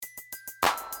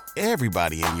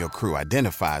Everybody in your crew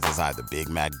identifies as either Big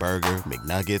Mac Burger,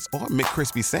 McNuggets, or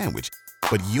McCrispy Sandwich.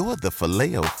 But you're the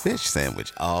Filet-O-Fish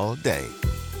Sandwich all day.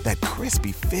 That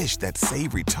crispy fish, that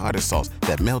savory tartar sauce,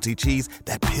 that melty cheese,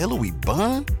 that pillowy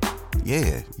bun.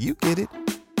 Yeah, you get it.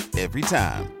 Every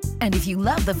time. And if you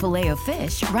love the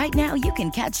Filet-O-Fish, right now you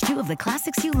can catch two of the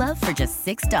classics you love for just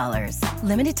 $6.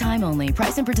 Limited time only.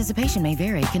 Price and participation may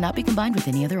vary. Cannot be combined with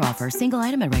any other offer. Single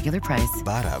item at regular price.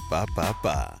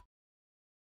 Ba-da-ba-ba-ba.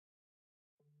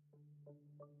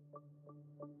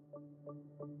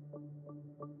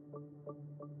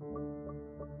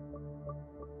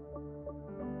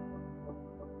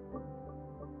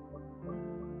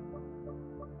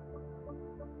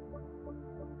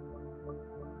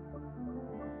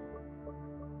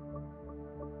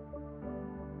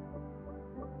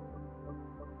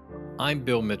 I'm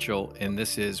Bill Mitchell, and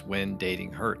this is When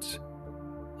Dating Hurts,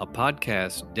 a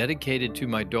podcast dedicated to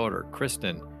my daughter,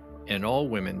 Kristen, and all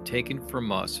women taken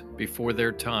from us before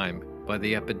their time by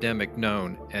the epidemic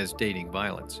known as dating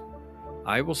violence.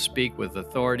 I will speak with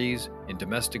authorities in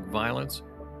domestic violence,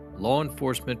 law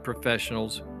enforcement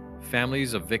professionals,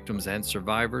 families of victims and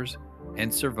survivors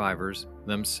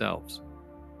themselves.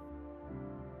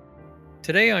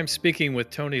 Today I'm speaking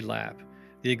with Tony Lapp,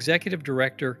 the executive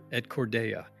director at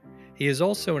Cordea. He is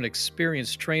also an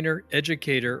experienced trainer,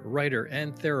 educator, writer,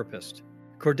 and therapist.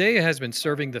 Cordea has been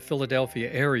serving the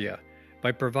Philadelphia area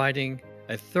by providing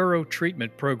a thorough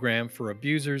treatment program for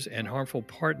abusers and harmful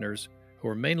partners who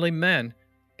are mainly men,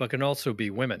 but can also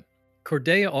be women.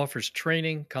 Cordea offers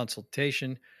training,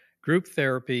 consultation, group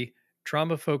therapy,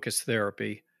 trauma-focused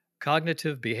therapy,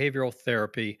 cognitive behavioral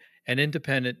therapy, and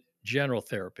independent general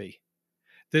therapy.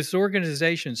 This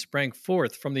organization sprang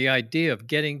forth from the idea of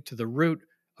getting to the root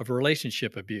of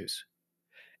relationship abuse.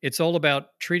 It's all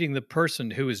about treating the person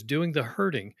who is doing the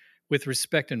hurting with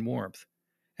respect and warmth.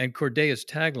 And Cordea's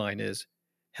tagline is,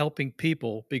 helping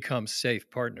people become safe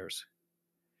partners.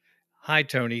 Hi,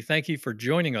 Tony. Thank you for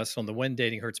joining us on the When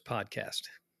Dating Hurts podcast.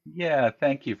 Yeah,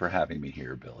 thank you for having me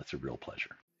here, Bill. It's a real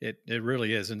pleasure. It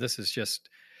really is. And this is just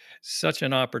such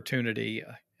an opportunity.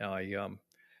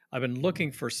 I've been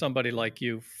looking for somebody like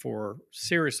you for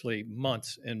seriously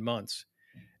months and months.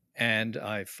 And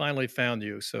I finally found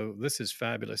you. So this is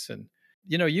fabulous. And,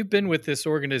 you've been with this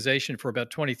organization for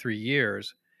about 23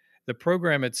 years. The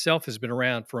program itself has been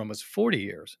around for almost 40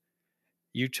 years.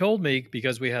 You told me,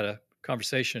 because we had a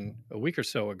conversation a week or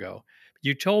so ago,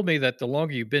 you told me that the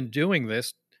longer you've been doing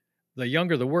this, the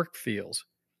younger the work feels,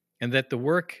 and that the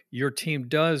work your team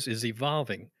does is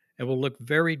evolving and will look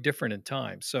very different in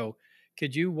time. So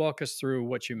could you walk us through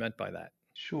what you meant by that?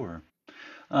 Sure.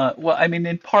 Well, I mean,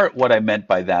 in part, what I meant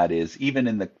by that is even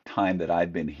in the time that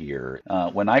I've been here,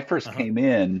 when I first came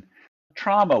in,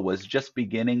 trauma was just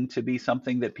beginning to be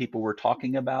something that people were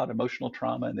talking about, emotional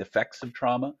trauma and the effects of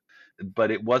trauma,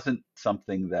 but it wasn't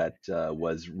something that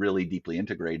was really deeply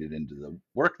integrated into the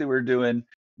work that we're doing.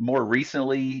 More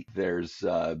recently, there's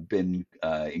been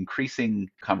increasing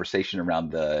conversation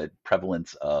around the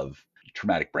prevalence of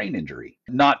traumatic brain injury.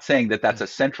 Not saying that that's a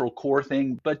central core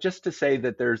thing, but just to say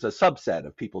that there's a subset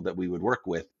of people that we would work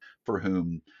with for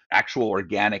whom actual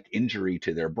organic injury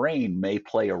to their brain may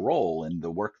play a role in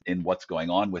the work, in what's going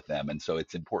on with them. And so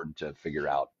it's important to figure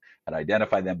out how to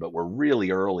identify them, but we're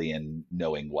really early in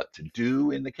knowing what to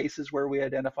do in the cases where we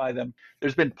identify them.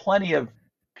 There's been plenty of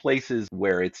places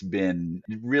where it's been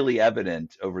really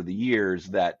evident over the years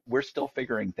that we're still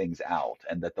figuring things out,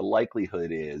 and that the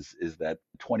likelihood is that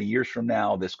 20 years from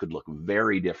now this could look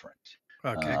very different.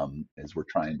 As we're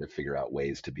trying to figure out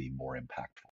ways to be more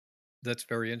impactful. That's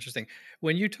very interesting.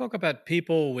 When you talk about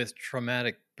people with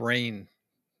traumatic brain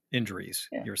injuries,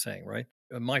 you're saying, right?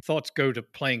 My thoughts go to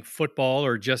playing football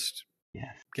or just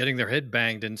getting their head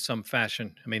banged in some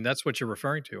fashion. I mean, that's what you're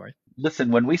referring to, right?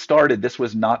 Listen, when we started, this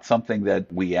was not something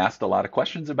that we asked a lot of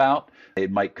questions about.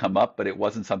 It might come up, but it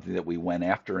wasn't something that we went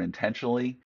after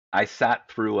intentionally. I sat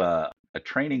through a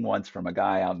training once from a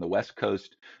guy out on the West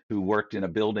Coast who worked in a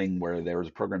building where there was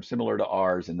a program similar to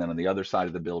ours. And then on the other side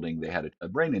of the building, they had a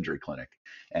brain injury clinic.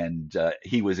 And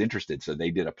he was interested. So they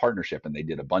did a partnership and they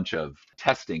did a bunch of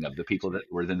testing of the people that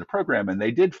were in the program. And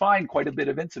they did find quite a bit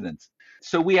of incidents.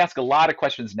 So we ask a lot of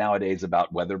questions nowadays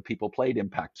about whether people played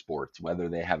impact sports, whether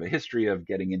they have a history of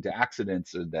getting into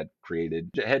accidents that created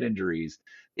head injuries.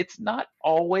 It's not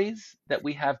always that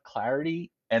we have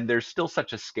clarity. And there's still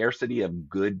such a scarcity of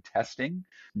good testing,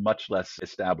 much less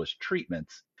established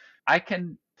treatments. I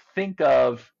can think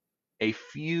of a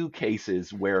few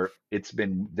cases where there's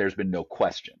been no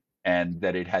question, and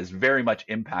that it has very much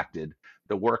impacted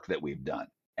the work that we've done.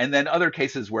 And then other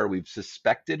cases where we've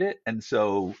suspected it, and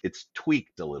so it's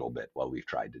tweaked a little bit what we've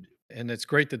tried to do. And it's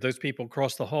great that those people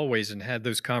crossed the hallways and had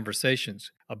those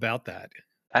conversations about that.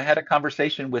 I had a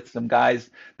conversation with some guys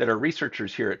that are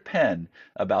researchers here at Penn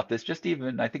about this, just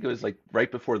even, I think it was like right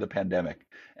before the pandemic.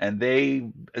 And they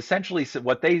essentially said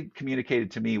what they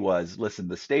communicated to me was, listen,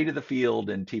 the state of the field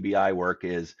in TBI work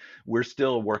is we're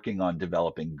still working on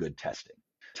developing good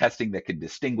testing that can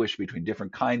distinguish between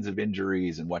different kinds of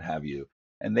injuries and what have you.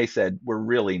 And they said, we're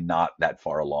really not that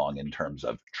far along in terms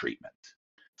of treatment.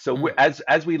 So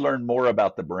as we learn more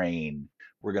about the brain,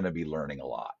 we're going to be learning a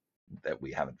lot that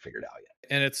we haven't figured out yet.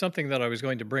 And it's something that I was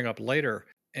going to bring up later.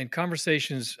 In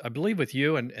conversations, I believe with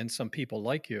you and some people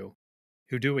like you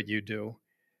who do what you do,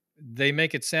 they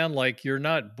make it sound like you're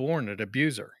not born an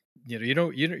abuser.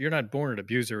 You're not born an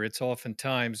abuser. It's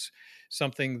oftentimes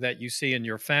something that you see in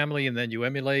your family and then you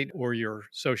emulate, or your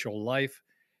social life.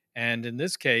 And in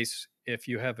this case, if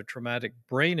you have a traumatic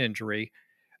brain injury,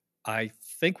 I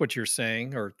think what you're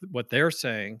saying, or what they're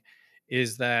saying,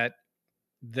 is that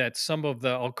some of the,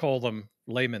 I'll call them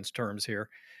layman's terms here,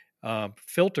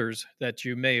 filters that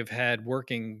you may have had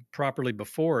working properly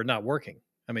before are not working.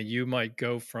 I mean, you might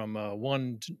go from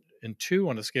 1 and 2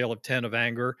 on a scale of 10 of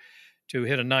anger to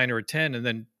hit a 9 or a 10,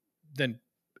 and then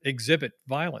exhibit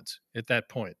violence at that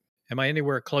point. Am I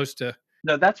anywhere close to?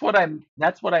 No, that's what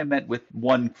I meant with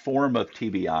one form of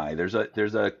TBI. Yes.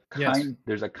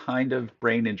 There's a kind of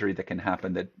brain injury that can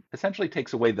happen that essentially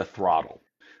takes away the throttle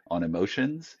on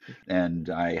emotions. And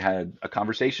I had a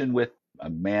conversation with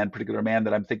a particular man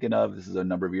that I'm thinking of. This is a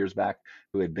number of years back,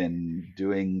 who had been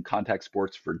doing contact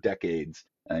sports for decades.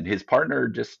 And his partner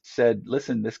just said,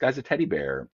 listen, this guy's a teddy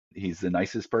bear. He's the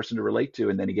nicest person to relate to.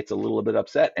 And then he gets a little bit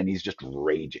upset and he's just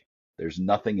raging. There's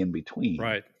nothing in between.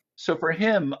 Right. So for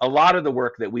him, a lot of the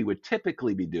work that we would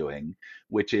typically be doing,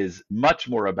 which is much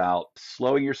more about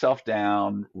slowing yourself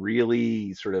down,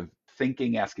 really sort of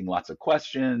thinking, asking lots of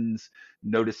questions,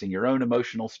 noticing your own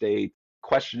emotional state,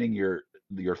 questioning your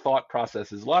thought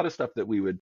processes, a lot of stuff that we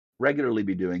would regularly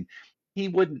be doing, he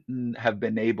wouldn't have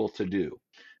been able to do.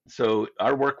 So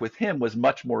our work with him was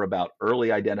much more about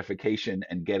early identification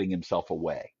and getting himself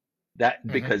away. That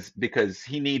because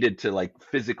he needed to like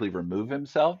physically remove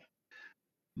himself.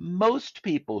 Most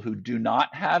people who do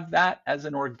not have that as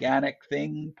an organic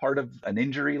thing, part of an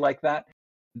injury like that,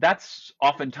 that's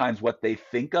oftentimes what they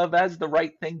think of as the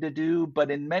right thing to do. But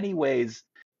in many ways,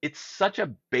 it's such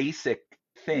a basic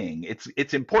thing.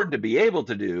 It's important to be able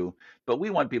to do, but we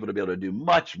want people to be able to do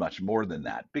much, much more than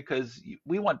that, because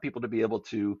we want people to be able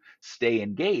to stay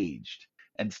engaged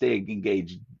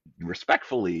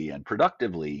respectfully and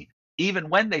productively, even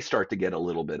when they start to get a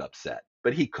little bit upset.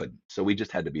 But he couldn't. So we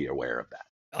just had to be aware of that.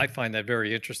 I find that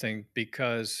very interesting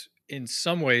because in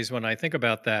some ways, when I think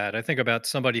about that, I think about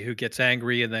somebody who gets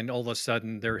angry and then all of a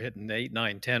sudden they're hitting 8,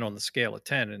 9, 10 on the scale of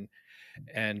 10,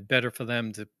 and better for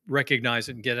them to recognize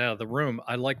it and get out of the room.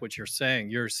 I like what you're saying.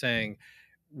 You're saying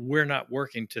we're not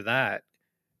working to that.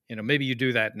 Maybe you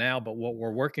do that now, but what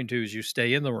we're working to is you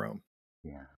stay in the room.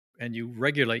 Yeah. And you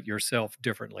regulate yourself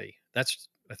differently. That's,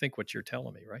 I think, what you're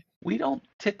telling me, right? We don't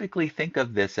typically think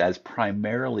of this as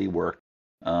primarily work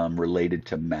related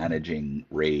to managing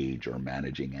rage or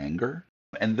managing anger.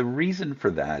 And the reason for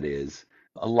that is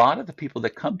a lot of the people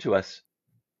that come to us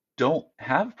don't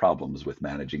have problems with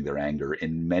managing their anger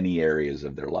in many areas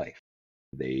of their life.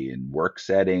 They, in work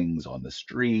settings, on the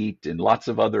street, in lots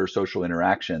of other social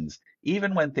interactions,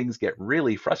 even when things get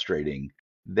really frustrating,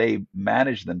 they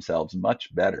manage themselves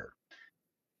much better.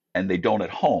 And they don't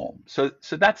at home. So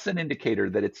that's an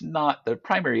indicator that it's not, the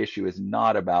primary issue is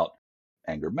not about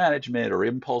anger management or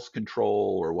impulse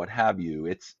control or what have you.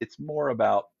 It's more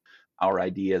about our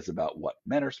ideas about what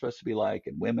men are supposed to be like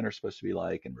and women are supposed to be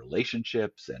like, and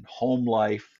relationships and home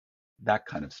life, that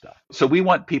kind of stuff. So we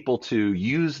want people to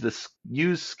use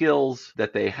skills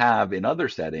that they have in other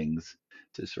settings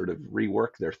to sort of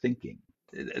rework their thinking.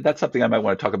 That's something I might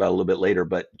want to talk about a little bit later,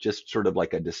 but just sort of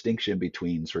like a distinction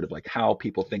between sort of like how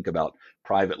people think about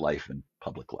private life and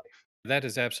public life. That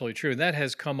is absolutely true. That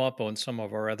has come up on some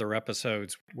of our other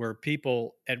episodes where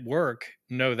people at work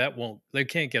know they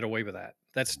can't get away with that.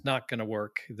 That's not going to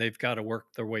work. They've got to work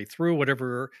their way through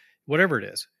whatever it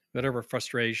is, whatever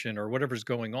frustration or whatever's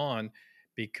going on,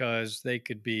 because they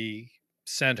could be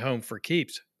sent home for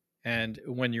keeps. And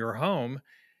when you're home,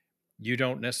 you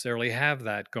don't necessarily have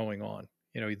that going on.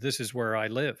 This is where I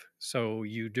live. So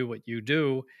you do what you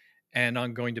do, and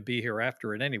I'm going to be here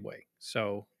after it anyway.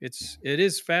 So it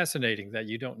is fascinating that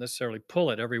you don't necessarily pull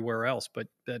it everywhere else, but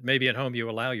that maybe at home you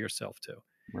allow yourself to.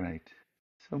 Right.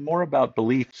 So more about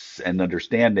beliefs and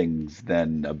understandings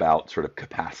than about sort of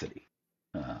capacity.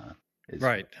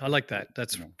 Right. I like that.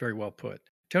 That's you know. very well put.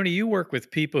 Tony, you work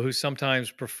with people who sometimes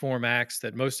perform acts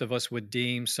that most of us would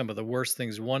deem some of the worst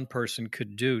things one person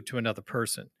could do to another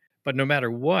person. But no matter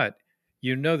what,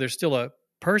 there's still a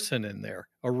person in there,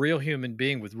 a real human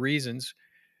being with reasons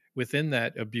within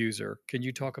that abuser. Can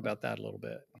you talk about that a little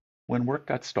bit? When work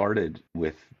got started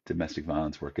with domestic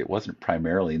violence work, it wasn't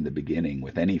primarily in the beginning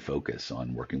with any focus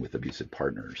on working with abusive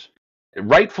partners.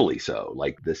 Rightfully so.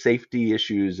 Like the safety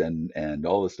issues and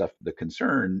all the stuff, the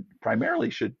concern primarily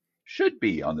should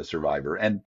be on the survivor.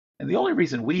 And the only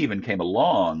reason we even came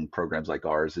along programs like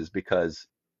ours is because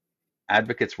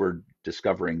advocates were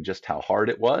discovering just how hard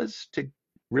it was to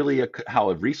really how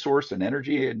a resource and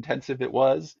energy intensive it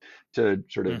was to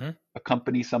sort of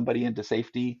accompany somebody into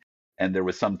safety. And there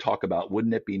was some talk about,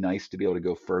 wouldn't it be nice to be able to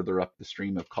go further up the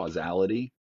stream of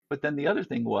causality? But then the other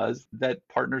thing was that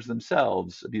partners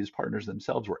themselves, abused partners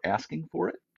themselves, were asking for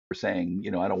it. Were saying,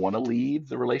 I don't want to leave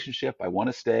the relationship. I want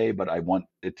to stay, but I want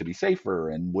it to be safer.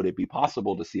 And would it be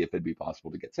possible to see if it'd be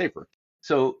possible to get safer?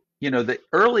 So, the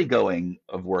early going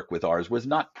of work with ours was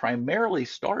not primarily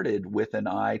started with an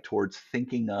eye towards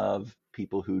thinking of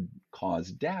people who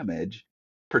caused damage,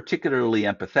 particularly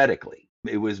empathetically.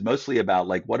 It was mostly about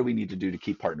like, what do we need to do to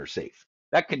keep partners safe?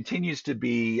 That continues to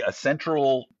be a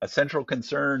central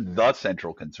concern, the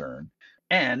central concern.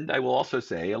 And I will also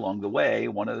say along the way,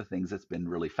 one of the things that's been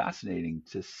really fascinating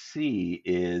to see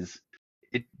is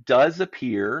it does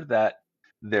appear that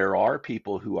there are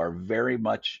people who are very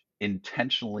much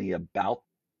intentionally about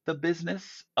the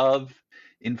business of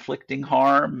inflicting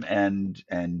harm and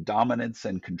dominance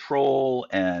and control.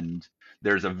 And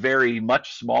there's a very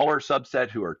much smaller subset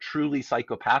who are truly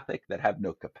psychopathic that have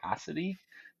no capacity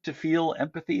to feel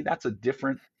empathy. That's a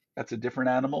different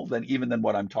animal than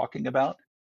what I'm talking about.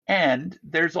 And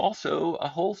there's also a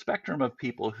whole spectrum of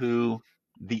people who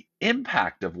the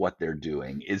impact of what they're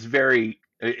doing is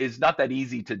not that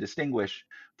easy to distinguish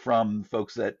from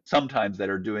folks that sometimes that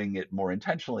are doing it more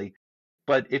intentionally.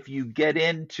 But if you get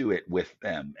into it with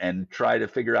them and try to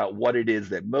figure out what it is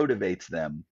that motivates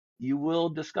them, you will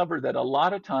discover that a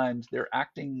lot of times they're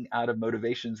acting out of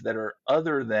motivations that are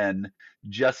other than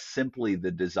just simply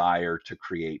the desire to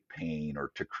create pain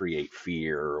or to create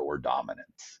fear or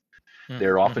dominance.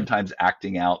 They're oftentimes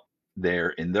acting out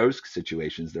in those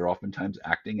situations, they're oftentimes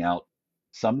acting out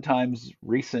sometimes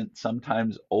recent,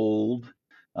 sometimes old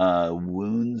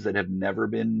wounds that have never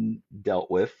been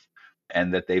dealt with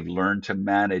and that they've learned to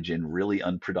manage in really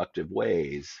unproductive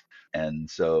ways. And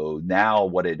so now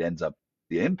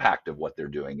the impact of what they're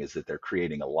doing is that they're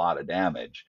creating a lot of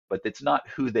damage, but it's not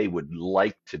who they would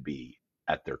like to be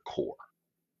at their core.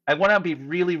 I want to be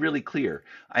really, really clear.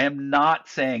 I am not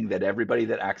saying that everybody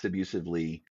that acts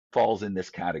abusively falls in this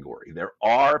category. There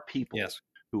are people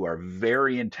who are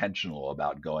very intentional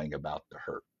about going about the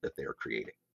hurt that they are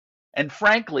creating. And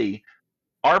frankly,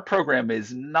 our program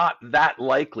is not that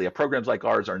likely. Programs like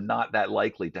ours are not that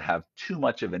likely to have too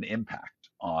much of an impact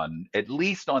on, at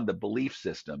least on the belief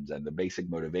systems and the basic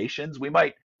motivations. We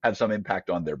might have some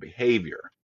impact on their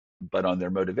behavior, but on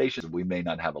their motivations, we may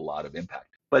not have a lot of impact.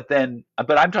 But I'm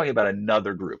talking about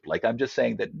another group. Like I'm just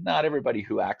saying that not everybody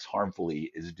who acts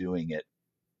harmfully is doing it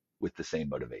with the same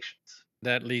motivations.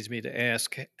 That leads me to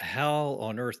ask, how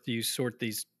on earth do you sort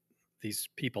these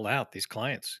people out, these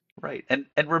clients? Right. And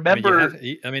remember,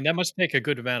 that must take a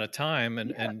good amount of time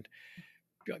and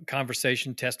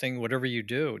conversation testing, whatever you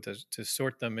do to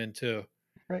sort them into.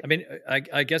 Right.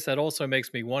 I guess that also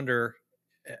makes me wonder,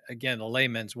 again, a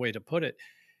layman's way to put it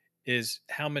is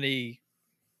how many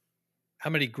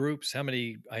groups,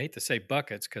 I hate to say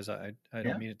buckets because I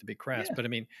don't mean it to be crass, but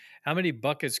how many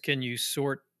buckets can you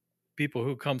sort people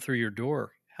who come through your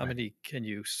door? How many can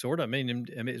you sort?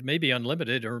 It may be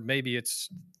unlimited, or maybe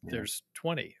there's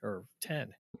 20 or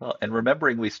 10. Well, and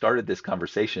remembering we started this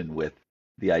conversation with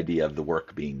the idea of the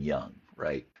work being young,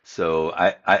 right? So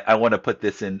I want to put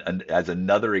this in as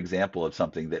another example of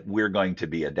something that we're going to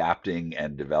be adapting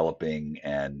and developing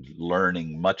and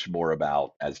learning much more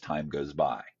about as time goes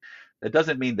by. That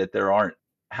doesn't mean that there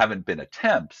haven't been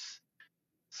attempts,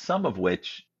 some of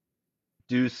which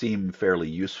do seem fairly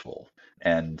useful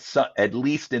and at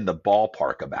least in the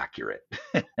ballpark of accurate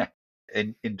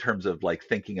in terms of like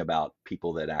thinking about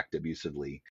people that act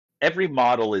abusively. Every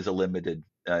model is a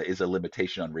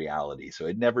limitation on reality, so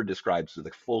it never describes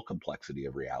the full complexity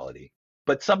of reality.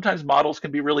 But sometimes models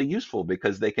can be really useful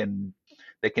because they can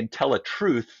tell a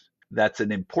truth that's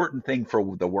an important thing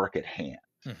for the work at hand.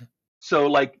 Mm-hmm. So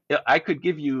like I could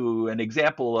give you an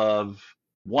example of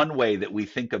one way that we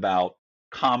think about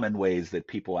common ways that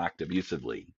people act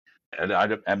abusively. And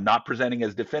I'm not presenting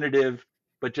as definitive,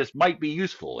 but just might be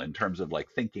useful in terms of like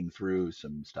thinking through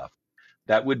some stuff.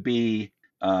 That would be,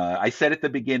 I said at the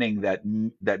beginning that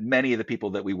that many of the people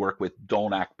that we work with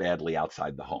don't act badly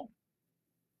outside the home,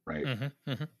 right?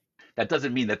 That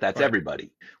doesn't mean that that's Right.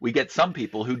 everybody. We get some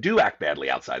people who do act badly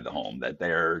outside the home,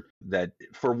 that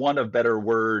for want of better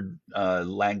word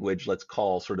language, let's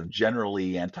call sort of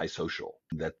generally antisocial,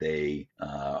 that they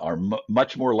are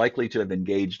much more likely to have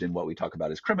engaged in what we talk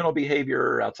about as criminal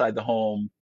behavior outside the home,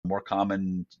 more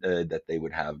common that they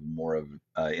would have more of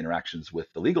interactions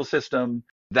with the legal system.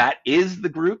 That is the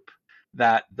group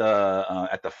that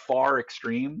at the far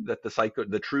extreme, that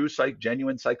the true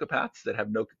genuine psychopaths that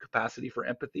have no capacity for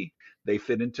empathy, they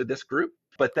fit into this group.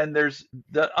 But then there's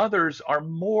the others are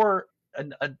more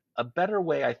a better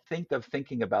way, I think, of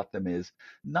thinking about them is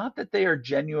not that they are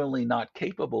genuinely not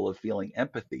capable of feeling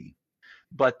empathy,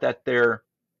 but that their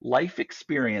life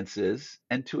experiences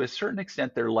and to a certain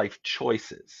extent their life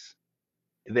choices,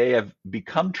 they have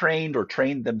become trained or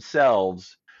trained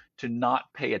themselves to not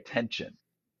pay attention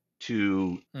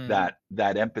to that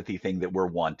empathy thing that we're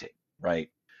wanting, right?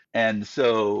 And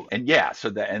so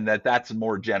that's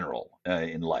more general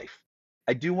in life.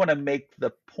 I do want to make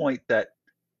the point that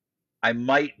I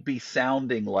might be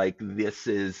sounding like this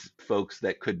is folks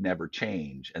that could never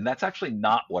change, and that's actually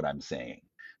not what I'm saying.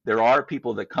 There are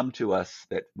people that come to us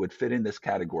that would fit in this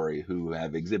category who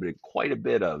have exhibited quite a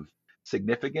bit of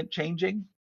significant changing,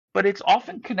 but it's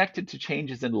often connected to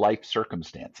changes in life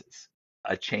circumstances,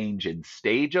 a change in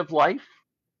stage of life,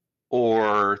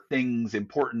 or things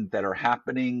important that are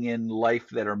happening in life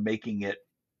that are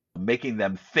making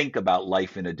them think about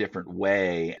life in a different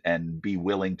way and be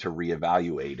willing to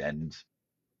reevaluate and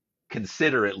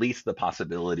consider at least the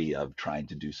possibility of trying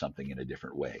to do something in a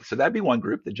different way. So that'd be one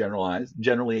group, the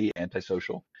generally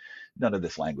antisocial. None of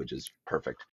this language is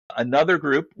perfect. Another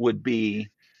group would be,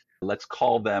 let's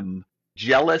call them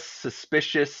jealous,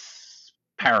 suspicious,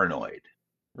 paranoid,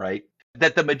 right?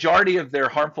 That the majority of their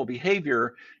harmful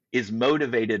behavior is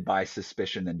motivated by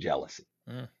suspicion and jealousy.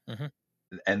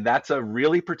 And that's a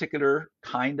really particular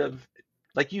kind of,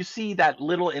 like, you see that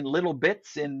little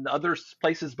bits in other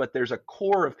places, but there's a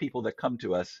core of people that come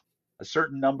to us, a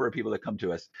certain number of people that come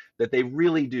to us, that they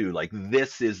really do, like,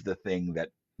 this is the thing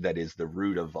that is the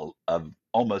root of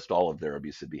almost all of their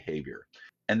abusive behavior.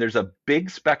 And there's a big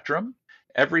spectrum,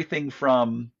 everything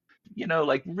from,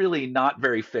 like really not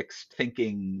very fixed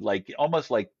thinking, like almost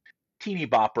like teeny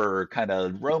bopper kind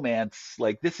of romance,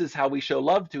 like this is how we show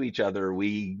love to each other.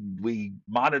 We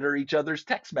monitor each other's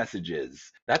text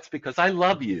messages. That's because I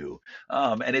love you.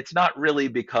 And it's not really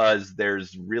because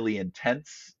there's really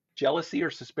intense jealousy or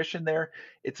suspicion there.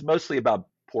 It's mostly about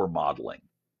poor modeling,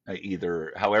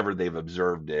 either however they've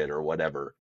observed it or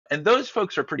whatever. And those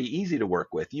folks are pretty easy to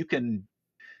work with.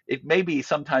 It may be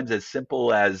sometimes as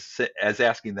simple as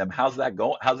asking them, how's that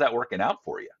going? How's that working out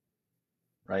for you?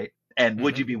 Right. And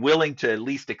would you be willing to at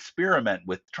least experiment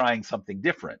with trying something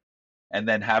different, and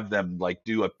then have them like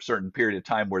do a certain period of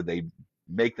time where they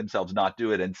make themselves not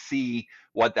do it and see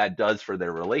what that does for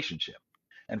their relationship?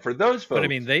 And for those folks, but I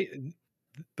mean, they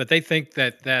think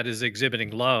that is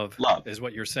exhibiting love, is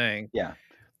what you're saying. Yeah.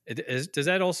 Does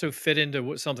that also fit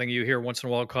into something you hear once in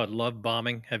a while called love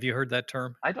bombing? Have you heard that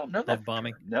term? I don't know that love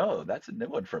bombing. Term. No, that's a new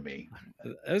one for me.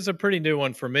 It's a pretty new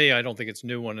one for me. I don't think it's a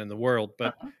new one in the world,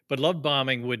 but love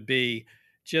bombing would be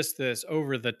just this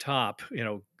over the top,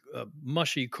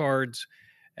 mushy cards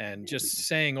and just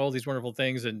saying all these wonderful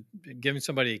things and giving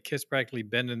somebody a kiss, practically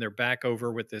bending their back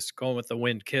over with this going with the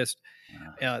wind kiss.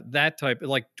 That type,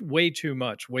 like way too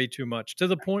much, to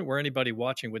the point where anybody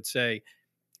watching would say,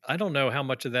 I don't know how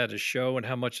much of that is show and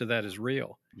how much of that is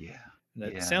real. Yeah.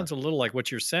 And it sounds a little like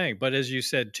what you're saying, but as you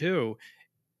said too,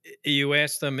 you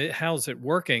ask them, how's it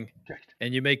working?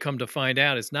 And you may come to find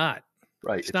out it's not.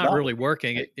 Right. It's not really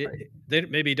working. Right. They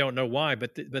maybe don't know why,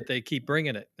 but they keep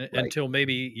bringing it until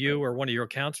maybe you or one of your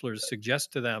counselors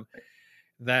suggest to them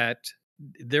that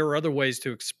there are other ways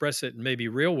to express it, and maybe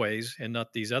real ways and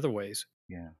not these other ways.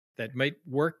 Yeah. That might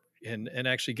work and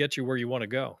actually get you where you want to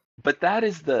go. But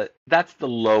that's the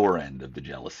lower end of the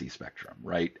jealousy spectrum,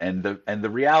 right? And the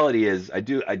reality is, I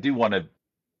do want to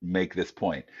make this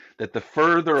point that the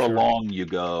further along you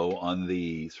go on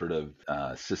the sort of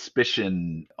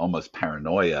suspicion, almost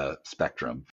paranoia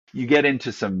spectrum, you get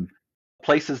into some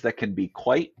places that can be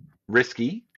quite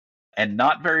risky and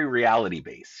not very reality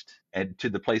based, and to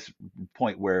the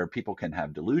point where people can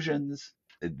have delusions.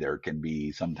 There can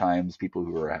be sometimes people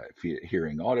who are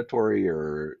hearing auditory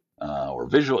or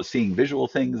visual, seeing visual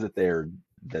things that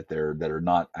are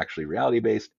not actually reality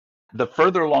based. The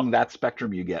further along that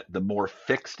spectrum you get, the more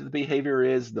fixed the behavior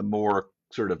is, the more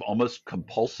sort of almost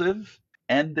compulsive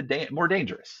and the more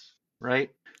dangerous,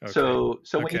 right? Okay. So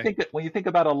Okay. when you think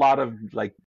about a lot of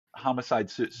like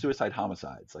suicide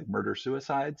homicides, like murder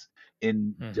suicides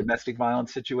in Hmm. domestic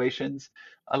violence situations,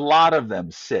 a lot of them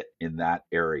sit in that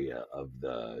area of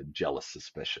the jealous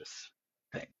suspicious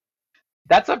thing.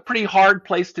 That's a pretty hard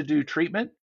place to do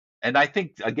treatment. And I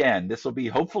think, again, this will be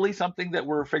hopefully something that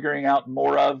we're figuring out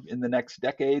more of in the next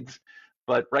decades.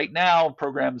 But right now,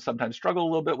 programs sometimes struggle a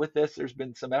little bit with this. There's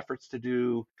been some efforts to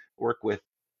do work with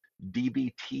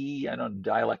DBT, I don't know,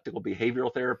 dialectical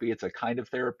behavioral therapy. It's a kind of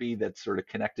therapy that's sort of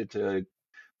connected to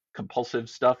compulsive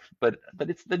stuff, but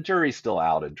it's the jury's still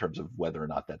out in terms of whether or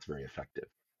not that's very effective.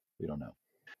 We don't know.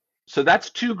 So that's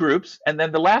two groups. And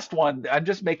then the last one, I'm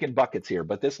just making buckets here,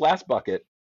 but this last bucket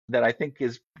that I think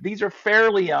is these are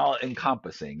fairly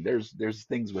encompassing. There's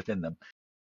things within them.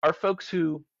 Are folks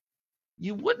who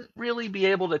you wouldn't really be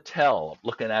able to tell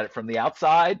looking at it from the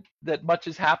outside that much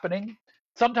is happening.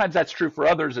 Sometimes that's true for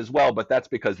others as well, but that's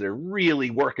because they're really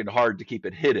working hard to keep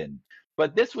it hidden.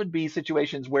 But this would be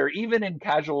situations where even in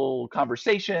casual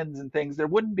conversations and things, there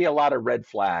wouldn't be a lot of red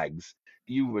flags.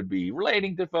 You would be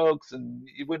relating to folks, and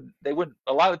they wouldn't.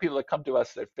 A lot of the people that come to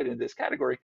us that fit in this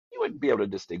category, you wouldn't be able to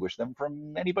distinguish them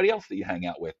from anybody else that you hang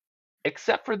out with,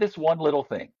 except for this one little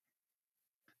thing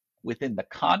within the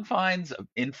confines of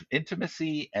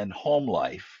intimacy and home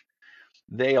life,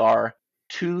 they are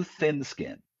too thin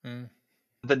skinned. Mm.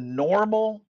 The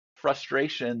normal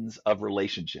frustrations of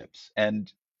relationships.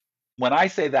 And when I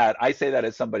say that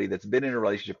as somebody that's been in a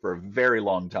relationship for a very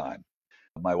long time.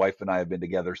 My wife and I have been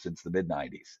together since the mid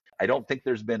 90s. I don't think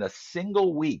there's been a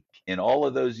single week in all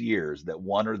of those years that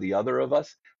one or the other of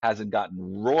us hasn't gotten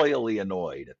royally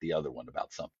annoyed at the other one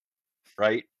about something,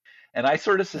 right? And I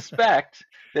sort of suspect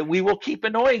that we will keep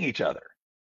annoying each other,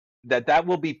 that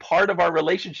will be part of our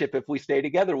relationship if we stay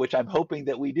together, which I'm hoping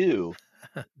that we do.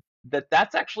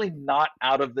 That's actually not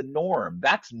out of the norm.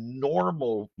 That's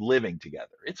normal living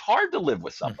together. It's hard to live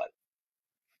with Mm. somebody,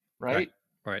 Right. right?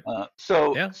 Right.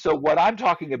 Yeah. So what I'm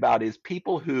talking about is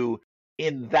people who,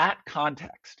 in that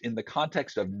context, in the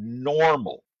context of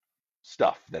normal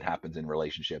stuff that happens in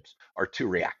relationships, are too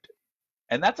reactive.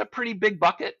 And that's a pretty big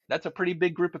bucket. That's a pretty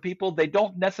big group of people. They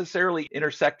don't necessarily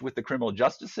intersect with the criminal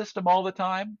justice system all the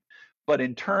time, but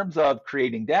in terms of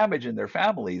creating damage in their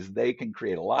families, they can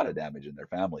create a lot of damage in their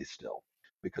families still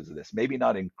because of this. Maybe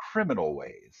not in criminal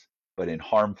ways, but in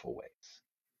harmful ways.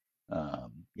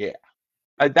 Yeah.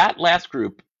 That last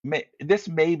group, this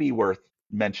may be worth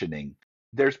mentioning.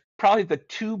 There's probably the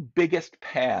two biggest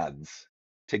paths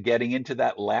to getting into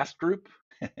that last group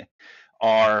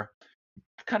are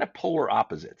kind of polar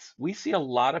opposites. We see a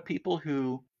lot of people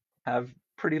who have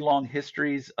pretty long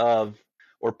histories of,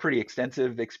 or pretty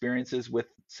extensive experiences with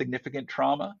significant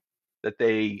trauma, that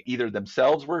they either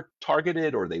themselves were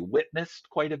targeted or they witnessed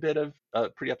quite a bit of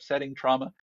pretty upsetting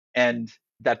trauma. And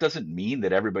that doesn't mean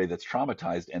that everybody that's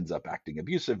traumatized ends up acting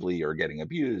abusively or getting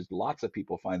abused. Lots of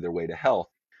people find their way to health.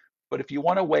 But if you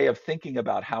want a way of thinking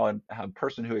about how a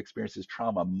person who experiences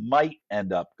trauma might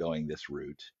end up going this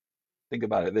route, think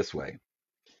about it this way.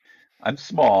 I'm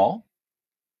small,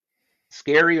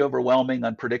 scary, overwhelming,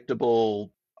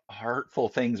 unpredictable, hurtful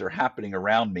things are happening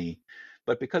around me.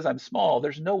 But because I'm small,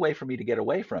 there's no way for me to get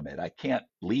away from it. I can't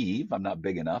leave. I'm not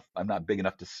big enough. I'm not big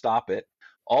enough to stop it.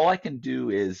 All I can do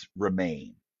is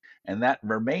remain. And that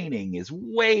remaining is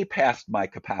way past my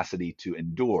capacity to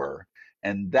endure.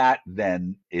 And that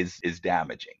then is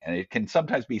damaging. And it can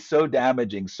sometimes be so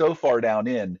damaging, so far down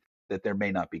in that there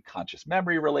may not be conscious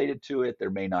memory related to it. There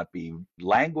may not be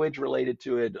language related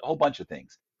to it, a whole bunch of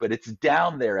things. But it's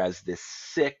down there as this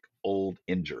sick old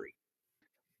injury.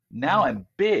 Now Mm. I'm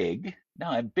big.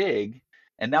 Now I'm big.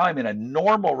 And now I'm in a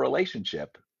normal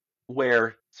relationship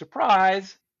where,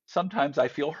 surprise, sometimes I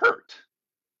feel hurt.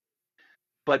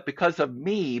 But because of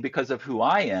me, because of who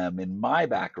I am in my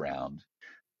background,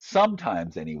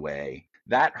 sometimes anyway,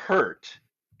 that hurt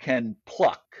can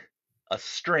pluck a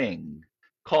string,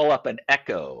 call up an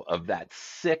echo of that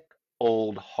sick,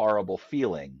 old, horrible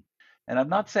feeling. And I'm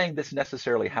not saying this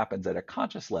necessarily happens at a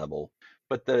conscious level,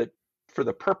 but for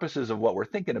the purposes of what we're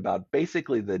thinking about,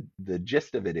 basically the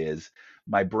gist of it is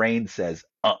my brain says,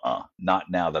 not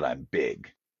now that I'm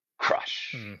big.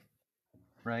 Crush. Mm.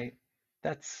 Right?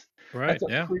 That's Right. that's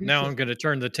a Yeah. pretty Now I'm going to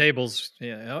turn the tables.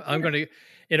 Yeah. I'm yeah. going to,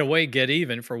 in a way, get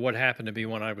even for what happened to me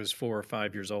when I was 4 or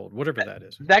 5 years old, whatever that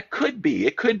is. That could be.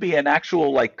 It could be an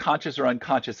actual like conscious or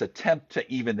unconscious attempt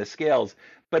to even the scales,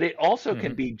 but it also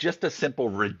can Hmm. be just a simple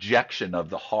rejection of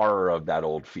the horror of that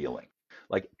old feeling.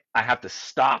 Like I have to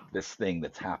stop this thing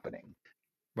that's happening.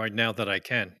 Right now that I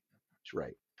can.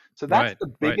 Right. So that's Right. the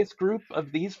Right. biggest group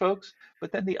of these folks,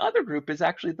 but then the other group is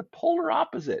actually the polar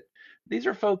opposite. These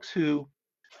are folks who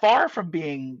far from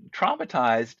being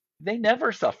traumatized, they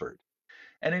never suffered.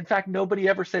 And in fact, nobody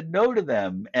ever said no to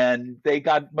them. And they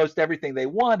got most everything they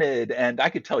wanted. And I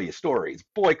could tell you stories.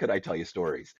 Boy, could I tell you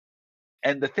stories.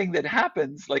 And the thing that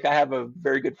happens, like I have a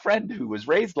very good friend who was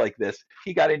raised like this.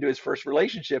 He got into his first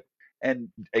relationship and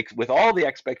with all the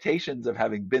expectations of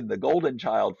having been the golden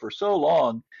child for so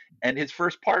long. And his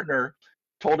first partner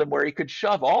told him where he could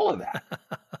shove all of that.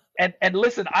 And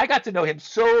listen, I got to know him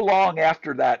so long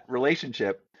after that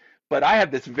relationship, but I have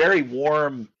this very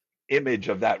warm image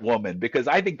of that woman because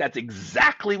I think that's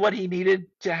exactly what he needed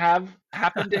to have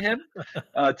happen to him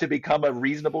to become a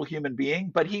reasonable human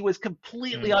being. But he was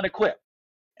completely unequipped,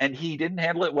 and he didn't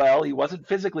handle it well. He wasn't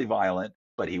physically violent,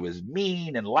 but he was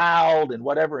mean and loud and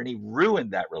whatever, and he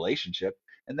ruined that relationship.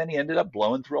 And then he ended up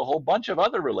blowing through a whole bunch of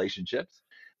other relationships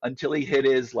until he hit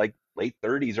his like late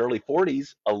 30s, early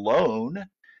 40s alone,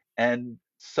 and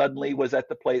suddenly was at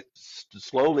the place,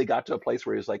 slowly got to a place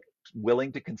where he was like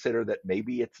willing to consider that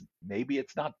maybe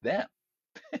it's not them.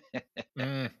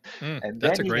 And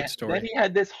That's then a great story. Then he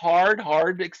had this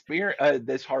hard experience,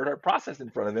 this hard process in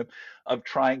front of him of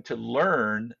trying to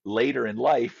learn later in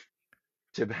life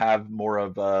to have more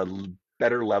of a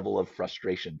better level of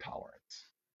frustration tolerance.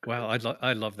 Wow,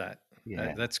 I love that.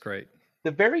 Yeah. That's great.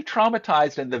 The very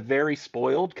traumatized and the very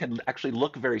spoiled can actually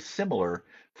look very similar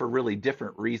for really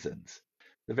different reasons.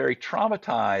 The very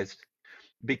traumatized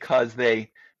because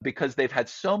they've had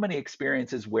so many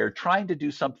experiences where trying to do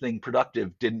something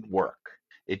productive didn't work.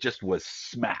 It just was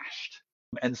smashed.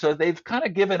 And so they've kind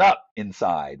of given up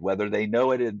inside, whether they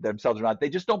know it themselves or not. They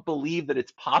just don't believe that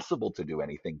it's possible to do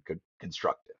anything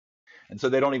constructive. And so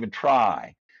they don't even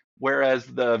try. Whereas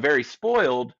the very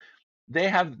spoiled,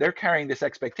 they're carrying this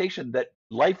expectation that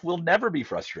life will never be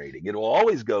frustrating. It will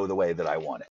always go the way that I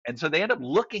want it. And so they end up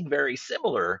looking very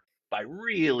similar by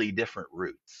really different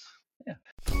roots. Yeah.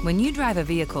 When you drive a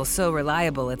vehicle so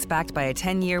reliable it's backed by a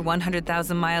 10-year,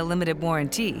 100,000-mile limited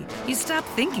warranty, you stop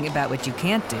thinking about what you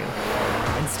can't do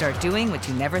and start doing what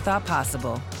you never thought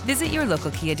possible. Visit your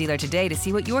local Kia dealer today to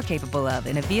see what you're capable of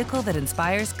in a vehicle that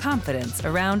inspires confidence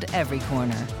around every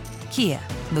corner. Kia,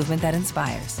 movement that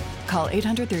inspires. Call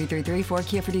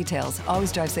 800-333-4KIA for details.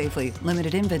 Always drive safely.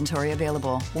 Limited inventory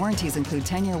available. Warranties include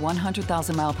 10-year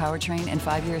 100,000-mile powertrain and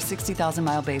 5-year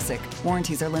 60,000-mile basic.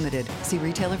 Warranties are limited. See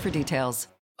retailer for details.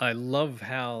 I love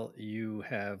how you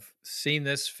have seen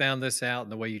this, found this out,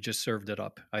 and the way you just served it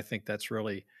up. I think that's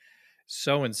really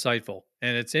so insightful.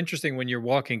 And it's interesting when you're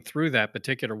walking through that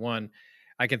particular one,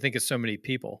 I can think of so many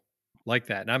people like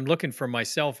that. And I'm looking for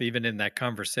myself even in that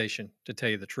conversation, to tell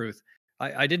you the truth.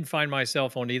 I didn't find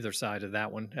myself on either side of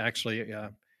that one, actually,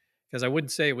 because I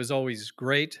wouldn't say it was always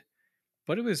great,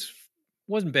 but it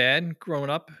wasn't bad growing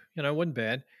up. It wasn't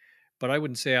bad. But I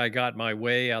wouldn't say I got my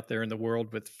way out there in the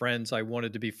world with friends I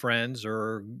wanted to be friends,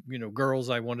 or,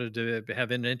 girls I wanted to have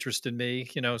an interest in me,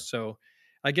 so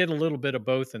I get a little bit of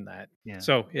both in that. Yeah.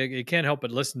 So you can't help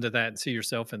but listen to that and see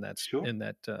yourself in that, Sure. in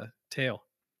that tale.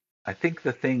 I think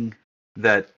the thing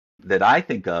that I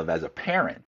think of as a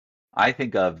parent, I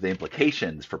think of the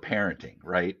implications for parenting,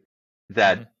 right?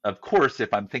 That, of course,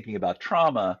 if I'm thinking about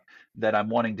trauma, that I'm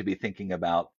wanting to be thinking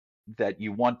about that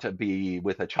you want to be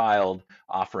with a child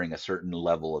offering a certain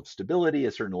level of stability,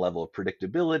 a certain level of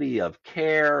predictability, of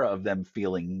care, of them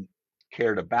feeling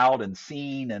cared about and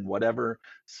seen, and whatever,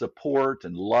 support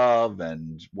and love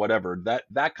and whatever,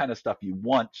 that kind of stuff you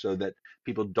want, so that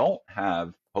people don't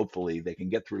have, hopefully they can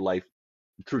get through life,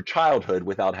 through childhood,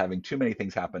 without having too many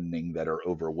things happening that are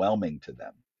overwhelming to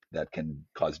them, that can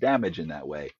cause damage in that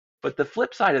way. But the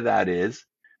flip side of that is,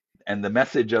 and the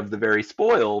message of the very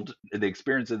spoiled, the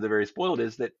experience of the very spoiled,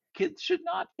 is that kids should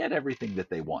not get everything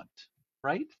that they want,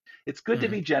 right? It's good to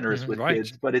be generous with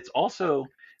kids, but it's also,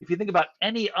 if you think about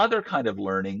any other kind of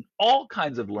learning, all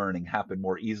kinds of learning happen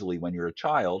more easily when you're a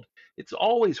child. It's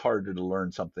always harder to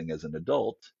learn something as an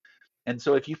adult. And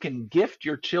so if you can gift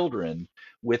your children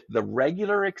with the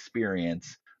regular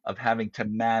experience of having to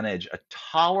manage a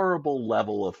tolerable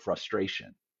level of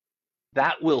frustration,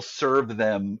 that will serve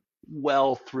them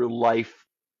well through life,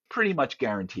 pretty much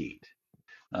guaranteed.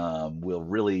 Will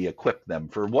really equip them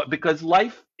for because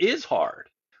life is hard.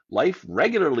 Life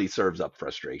regularly serves up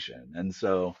frustration. And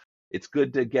so it's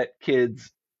good to get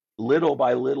kids little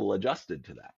by little adjusted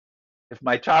to that. If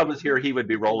my child was here, he would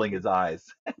be rolling his eyes.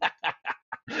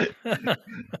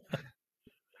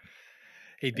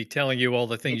 He'd be telling you all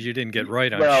the things you didn't get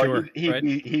right, I'm sure.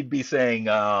 He'd be saying,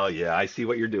 "Oh yeah, I see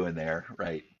what you're doing there."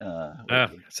 Right.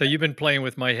 So you've been playing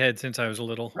with my head since I was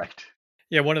little. Right.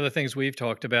 Yeah, one of the things we've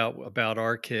talked about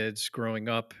our kids growing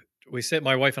up,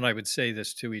 my wife and I would say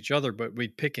this to each other, but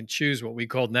we'd pick and choose what we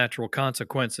called natural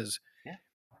consequences. Yeah.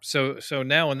 So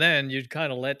now and then you'd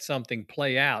kind of let something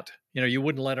play out. You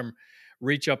wouldn't let them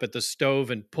reach up at the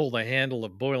stove and pull the handle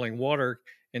of boiling water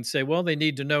and say, well, they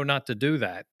need to know not to do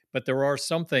that. But there are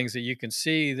some things that you can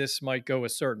see this might go a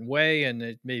certain way,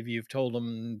 and maybe you've told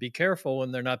them be careful,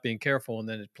 and they're not being careful, and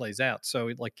then it plays out.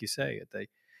 So, like you say,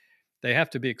 they have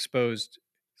to be exposed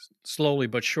slowly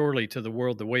but surely to the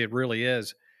world the way it really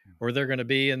is, or they're going to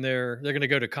be in there. They're going to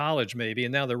go to college maybe,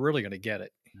 and now they're really going to get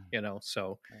it.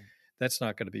 So that's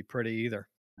not going to be pretty either.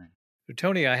 So,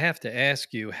 Tony, I have to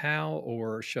ask you, how,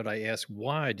 or should I ask,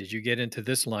 why did you get into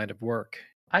this line of work?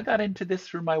 I got into this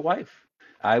through my wife.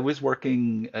 I was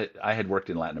working, I had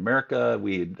worked in Latin America.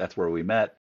 That's where we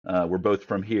met. We're both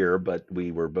from here, but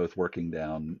we were both working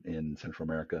down in Central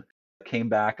America. Came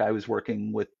back, I was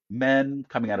working with men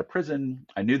coming out of prison.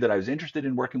 I knew that I was interested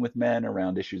in working with men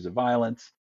around issues of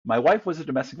violence. My wife was a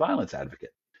domestic violence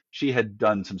advocate. She had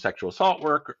done some sexual assault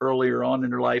work earlier on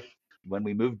in her life. When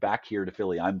we moved back here to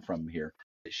Philly, I'm from here.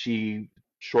 She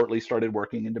shortly started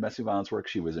working in domestic violence work.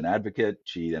 She was an advocate.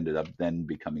 She ended up then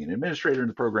becoming an administrator in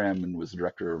the program and was the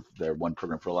director of their one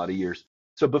program for a lot of years.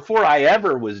 So before I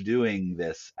ever was doing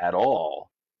this at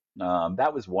all,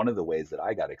 that was one of the ways that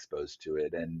I got exposed to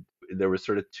it. And there was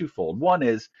sort of twofold. One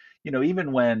is,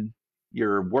 even when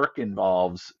your work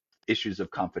involves issues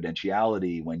of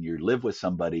confidentiality, when you live with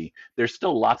somebody, there's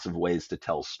still lots of ways to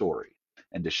tell story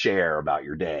and to share about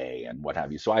your day and what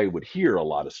have you. So I would hear a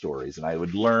lot of stories, and I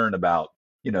would learn about,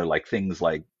 like things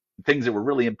that were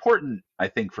really important, I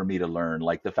think, for me to learn,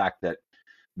 like the fact that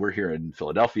we're here in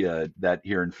Philadelphia, that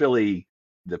here in Philly,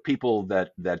 the people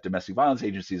that domestic violence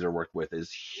agencies are worked with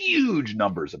is huge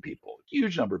number of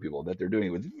people that they're doing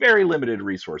it with very limited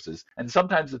resources. And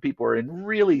sometimes the people are in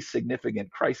really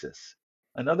significant crisis.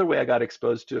 Another way I got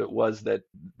exposed to it was that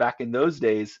back in those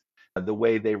days, the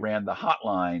way they ran the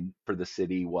hotline for the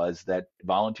city was that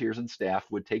volunteers and staff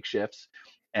would take shifts,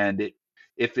 and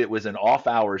if it was an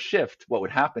off-hour shift, what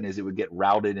would happen is it would get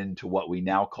routed into what we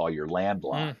now call your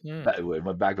landline.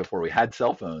 Back before we had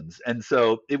cell phones. And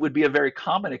so it would be a very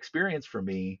common experience for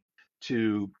me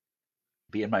to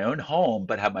be in my own home,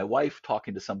 but have my wife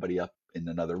talking to somebody up in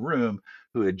another room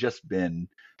who had just been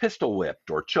pistol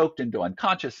whipped or choked into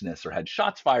unconsciousness or had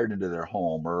shots fired into their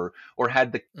home or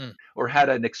had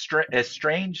an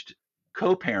estranged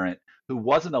co-parent who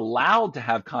wasn't allowed to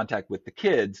have contact with the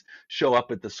kids show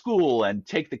up at the school and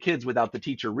take the kids without the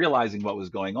teacher realizing what was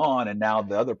going on. And now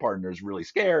the other partner is really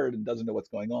scared and doesn't know what's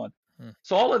going on.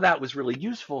 So all of that was really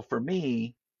useful for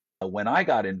me when I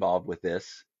got involved with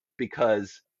this,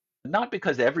 not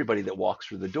because everybody that walks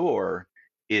through the door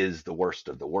is the worst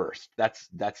of the worst. That's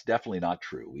definitely not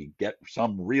true. We get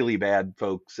some really bad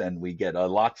folks, and we get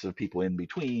lots of people in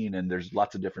between, and there's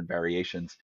lots of different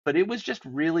variations. But it was just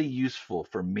really useful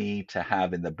for me to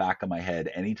have in the back of my head,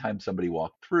 anytime somebody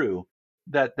walked through,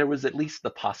 that there was at least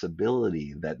the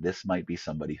possibility that this might be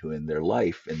somebody who in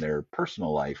their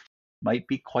personal life, might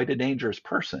be quite a dangerous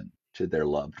person to their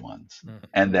loved ones.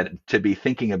 And that to be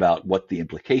thinking about what the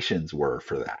implications were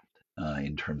for that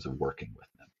in terms of working with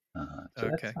them.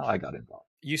 So that's how I got involved.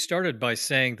 You started by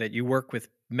saying that you work with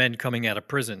men coming out of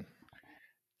prison.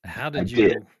 How did you?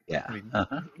 Did. Yeah.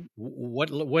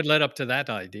 What led up to that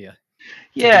idea?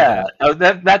 Yeah,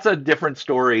 that's a different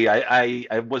story.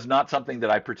 I was not something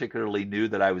that I particularly knew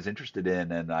that I was interested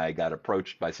in, and I got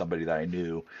approached by somebody that I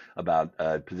knew about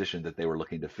a position that they were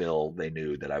looking to fill. They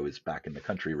knew that I was back in the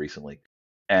country recently,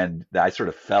 and I sort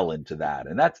of fell into that.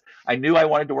 And I knew I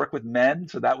wanted to work with men,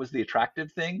 so that was the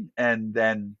attractive thing. And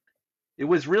then it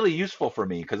was really useful for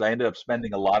me because I ended up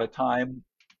spending a lot of time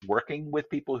working with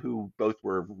people who both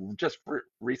were just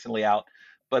recently out,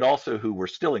 but also who were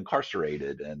still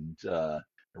incarcerated. And I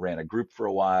ran a group for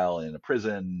a while in a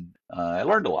prison. I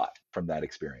learned a lot from that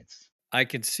experience. I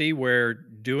can see where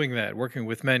doing that, working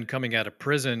with men coming out of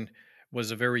prison, was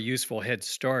a very useful head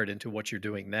start into what you're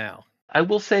doing now. I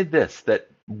will say this, that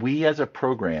we as a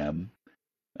program,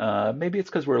 maybe it's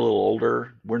because we're a little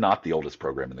older. We're not the oldest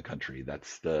program in the country.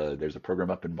 There's a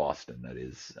program up in Boston that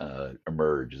is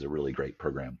Emerge, is a really great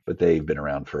program, but they've been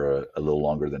around for a little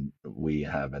longer than we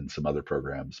have and some other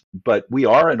programs. But we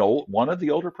are one of the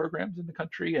older programs in the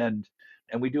country, and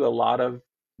we do a lot of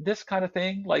this kind of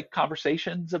thing, like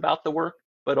conversations about the work,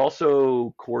 but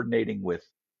also coordinating with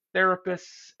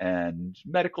therapists and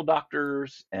medical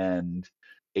doctors and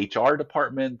HR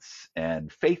departments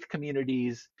and faith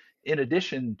communities, in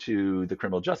addition to the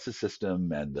criminal justice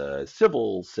system and the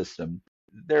civil system.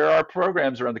 There are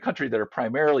programs around the country that are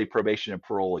primarily probation and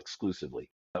parole exclusively,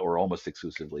 or almost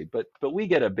exclusively, but we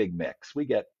get a big mix. We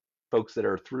get folks that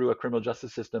are through a criminal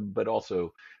justice system, but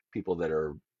also people that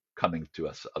are coming to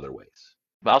us other ways.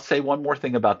 I'll say one more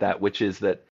thing about that, which is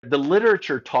that The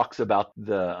literature talks about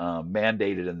the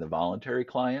mandated and the voluntary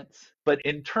clients, but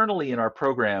internally in our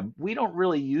program, we don't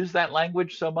really use that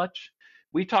language so much.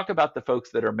 We talk about the folks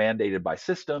that are mandated by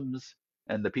systems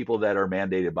and the people that are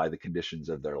mandated by the conditions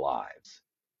of their lives.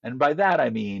 And by that, I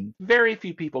mean, very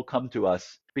few people come to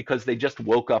us because they just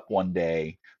woke up one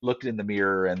day, looked in the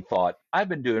mirror, and thought, I've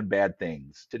been doing bad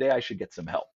things. Today I should get some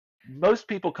help. Most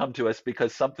people come to us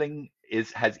because something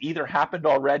has either happened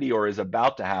already or is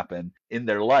about to happen in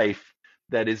their life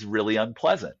that is really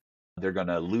unpleasant. They're going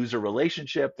to lose a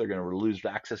relationship, they're going to lose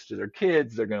access to their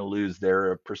kids, they're going to lose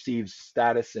their perceived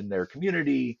status in their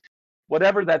community,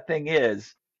 whatever that thing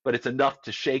is, but it's enough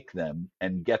to shake them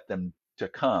and get them to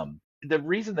come. The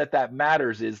reason that that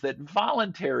matters is that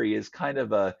voluntary is kind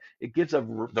of it gives the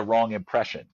wrong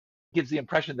impression. It gives the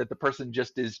impression that the person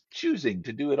just is choosing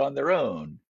to do it on their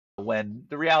own, when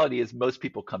the reality is most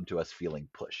people come to us feeling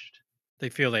pushed. They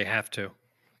feel they have to.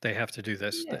 They have to do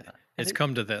this. Yeah. It's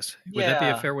come to this. Would that be a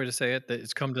Yeah. fair way to say it? That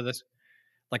it's come to this?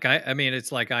 Like I mean,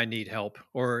 it's like I need help,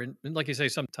 or like you say,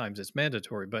 sometimes it's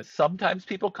mandatory. But Sometimes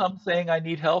people come saying, I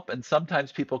need help, and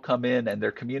sometimes people come in and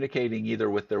they're communicating either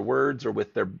with their words or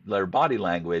with their body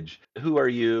language. Who are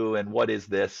you and what is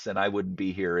this? And I wouldn't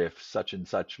be here if such and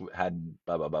such hadn't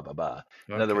blah blah blah blah blah.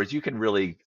 In other okay, words, you can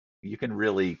really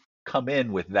come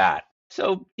in with that.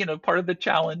 So, part of the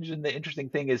challenge and the interesting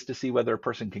thing is to see whether a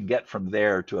person can get from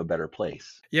there to a better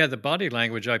place. yeah, the body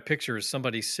language I picture is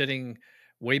somebody sitting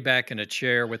way back in a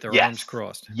chair with their arms Yes,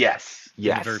 crossed yes, in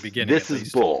the very yes. beginning, This at is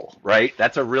least. bull, right?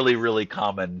 That's a really, really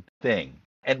common thing.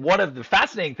 And one of the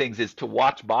fascinating things is to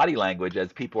watch body language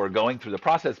as people are going through the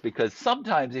process, because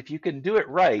sometimes if you can do it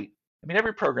right, I mean,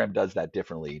 every program does that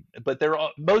differently, but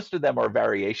most of them are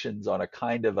variations on a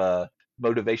kind of a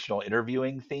motivational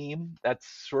interviewing theme. That's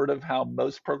sort of how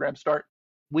most programs start.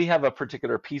 We have a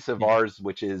particular piece of Yeah. ours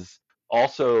which is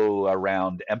also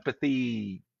around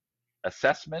empathy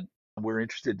assessment. We're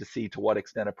interested to see to what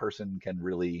extent a person can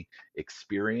really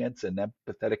experience an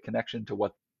empathetic connection to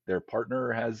what their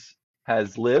partner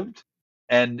has lived.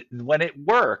 And when it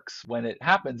works, when it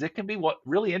happens, it can be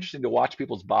really interesting to watch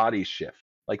people's bodies shift.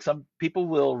 Like some people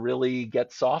will really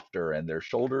get softer and their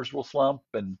shoulders will slump,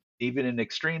 and even in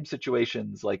extreme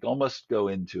situations, like almost go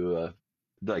into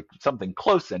like something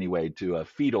close anyway to a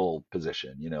fetal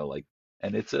position, like,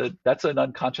 and that's an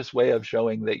unconscious way of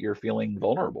showing that you're feeling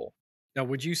vulnerable. Now,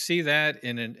 would you see that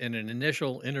in an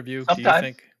initial interview, do you Sometimes,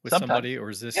 think, with sometimes, somebody, or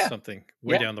is this yeah, something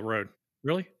way yeah. down the road?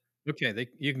 Really? Okay,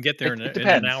 you can get there It in an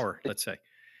depends. hour, let's say.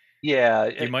 Yeah, I I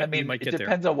you mean, might it get there.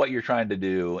 depends on what you're trying to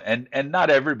do, and not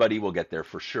everybody will get there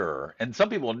for sure, and some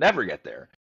people will never get there.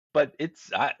 But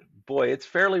boy, it's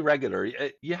fairly regular.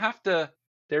 You have to.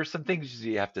 There's some things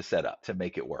you have to set up to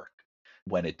make it work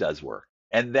when it does work,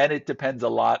 and then it depends a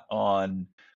lot on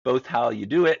both how you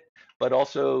do it, but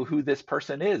also who this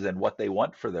person is and what they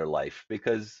want for their life,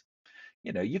 because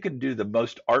you can do the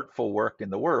most artful work in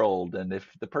the world, and if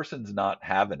the person's not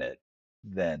having it,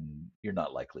 then you're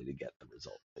not likely to get the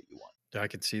result that you want. I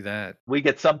could see that. We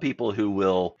get some people who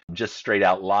will just straight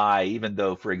out lie, even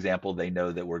though, for example, they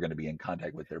know that we're going to be in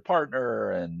contact with their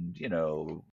partner and,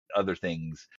 other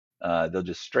things. They'll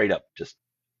just straight up just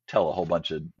tell a whole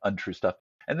bunch of untrue stuff.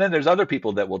 And then there's other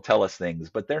people that will tell us things,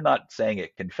 but they're not saying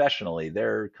it confessionally.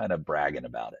 They're kind of bragging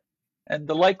about it. And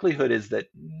the likelihood is that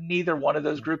neither one of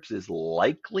those groups is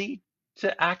likely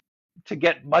to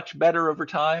get much better over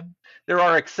time. There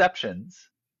are exceptions.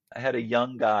 I had a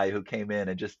young guy who came in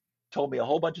and just told me a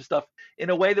whole bunch of stuff in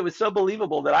a way that was so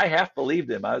believable that I half believed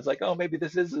him. I was like, oh, maybe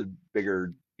this is a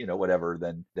bigger, whatever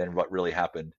than what really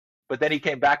happened. But then he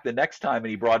came back the next time and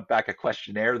he brought back a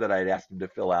questionnaire that I had asked him to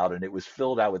fill out, and it was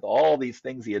filled out with all these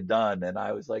things he had done. And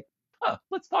I was like,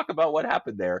 let's talk about what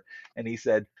happened there. And he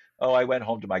said, oh, I went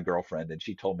home to my girlfriend and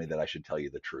she told me that I should tell you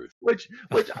the truth, which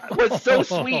was so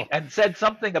sweet and said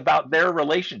something about their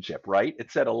relationship, right?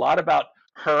 It said a lot about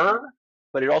her,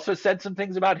 but it also said some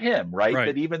things about him, right? Right.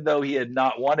 That even though he had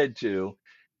not wanted to,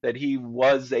 that he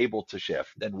was able to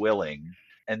shift and willing.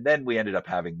 And then we ended up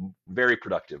having very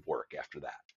productive work after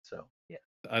that. So, yeah.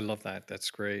 I love that.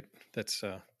 That's great. That's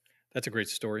a great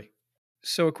story.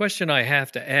 So, a question I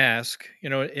have to ask,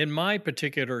 in my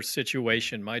particular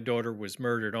situation, my daughter was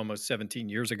murdered almost 17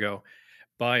 years ago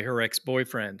by her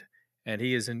ex-boyfriend, and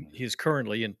he is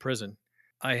currently in prison.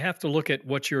 I have to look at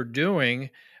what you're doing.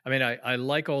 I mean, I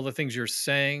like all the things you're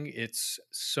saying. It's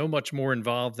so much more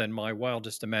involved than my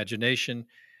wildest imagination.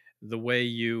 The way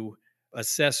you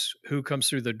assess who comes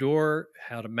through the door,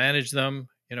 how to manage them,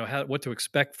 what to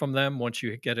expect from them once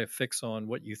you get a fix on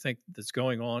what you think that's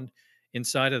going on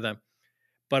inside of them.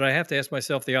 But I have to ask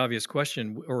myself the obvious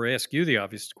question, or ask you the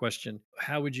obvious question.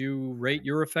 How would you rate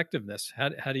your effectiveness?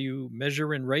 How do you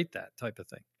measure and rate that type of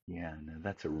thing? Yeah, no,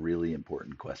 that's a really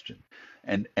important question,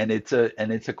 and it's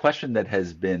a question that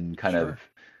has been kind of Sure.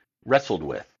 wrestled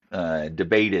with,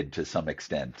 debated to some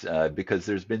extent, because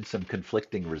there's been some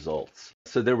conflicting results.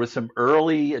 So there was some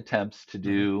early attempts to Hmm.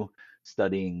 do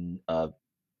studying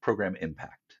program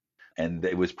impact, and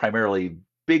it was primarily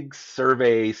big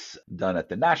surveys done at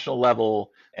the national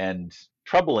level. And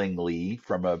troublingly,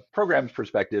 from a program's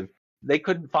perspective, they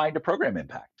couldn't find a program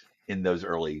impact in those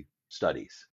early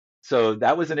studies. So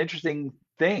that was an interesting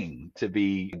thing to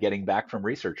be getting back from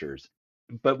researchers.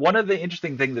 But one of the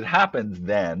interesting things that happens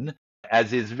then,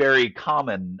 as is very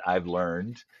common, I've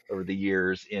learned over the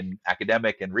years in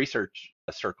academic and research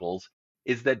circles,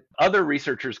 is that other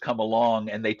researchers come along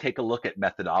and they take a look at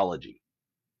methodology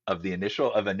of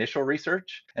initial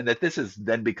research, and that this is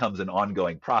then becomes an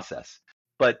ongoing process.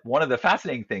 But one of the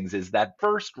fascinating things is that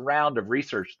first round of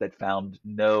research that found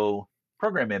no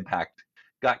program impact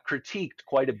got critiqued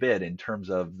quite a bit in terms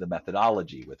of the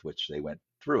methodology with which they went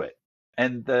through it.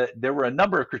 And there were a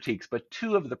number of critiques, but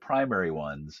two of the primary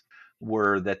ones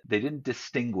were that they didn't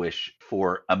distinguish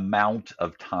for amount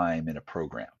of time in a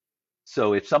program.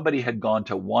 So if somebody had gone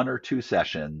to one or two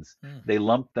sessions, Mm. they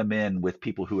lumped them in with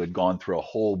people who had gone through a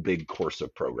whole big course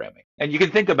of programming. And you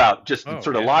can think about just Oh,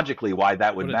 sort of yeah. logically why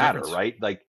that would What a matter, difference. right?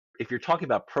 Like if you're talking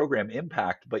about program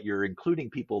impact, but you're including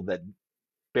people that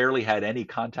barely had any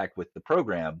contact with the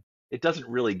program, it doesn't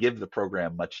really give the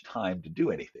program much time to do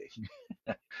anything,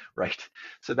 right?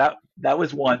 So that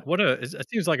was one. It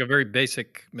seems like a very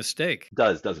basic mistake.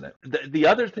 Doesn't it? The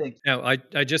other thing, Now,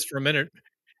 I just for a minute,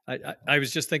 I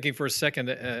was just thinking for a second,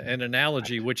 an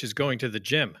analogy, right, which is going to the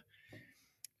gym.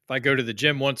 If I go to the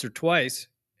gym once or twice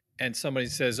and somebody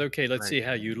says, "Okay, let's right, see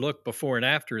how you look before and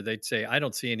after," they'd say, "I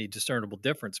don't see any discernible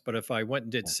difference." But if I went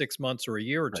and did yeah, 6 months or a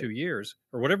year or right. 2 years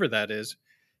or whatever that is,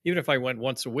 even if I went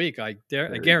once a week, I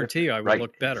Very guarantee different. you I would Right,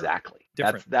 look better, exactly.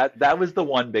 different. That was the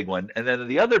one big one. And then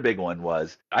the other big one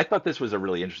was, I thought this was a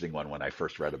really interesting one when I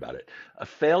first read about it. A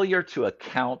failure to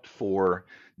account for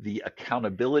the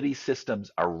accountability systems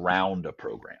around a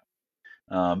program.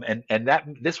 And that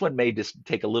this one may just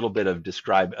take a little bit of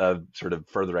describe of sort of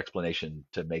further explanation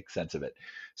to make sense of it.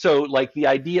 So like the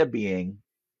idea being,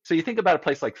 so you think about a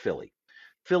place like Philly.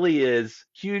 Philly is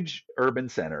huge urban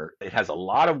center. It has a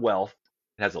lot of wealth.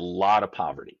 It has a lot of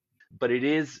poverty, but it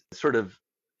is sort of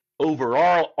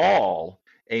overall all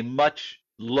a much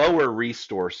lower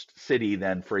resourced city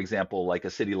than, for example, like a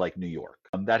city like New York.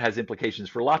 That has implications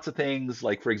for lots of things.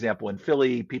 Like, for example, in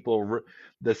Philly,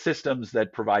 the systems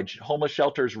that provide homeless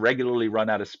shelters regularly run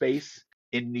out of space.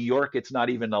 In New York, it's not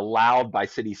even allowed by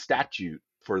city statute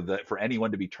for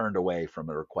anyone to be turned away from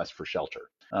a request for shelter.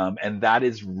 And that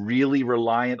is really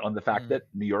reliant on the fact Mm, that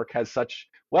New York has such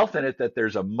wealth in it that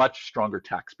there's a much stronger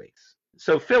tax base.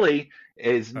 So Philly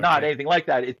is not okay. anything like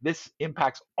that. This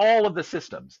impacts all of the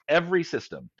systems. Every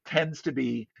system tends to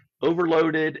be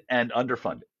overloaded and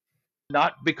underfunded,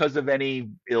 not because of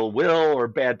any ill will or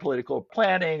bad political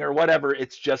planning or whatever.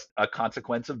 It's just a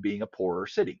consequence of being a poorer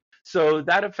city. So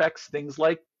that affects things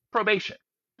like probation.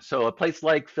 So a place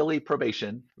like Philly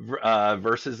probation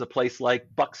versus a place like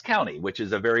Bucks County, which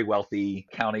is a very wealthy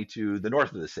county to the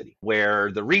north of the city,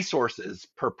 where the resources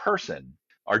per person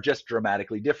are just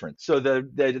dramatically different. So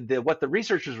what the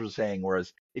researchers were saying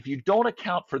was, if you don't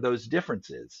account for those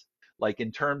differences, like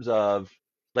in terms of,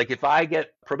 like if I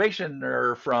get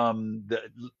probationer from the,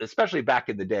 especially back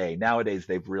in the day, nowadays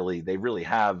they really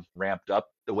have ramped up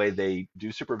the way they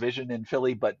do supervision in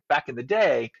Philly. But back in the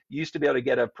day, you used to be able to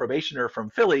get a probationer from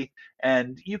Philly,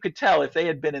 and you could tell if they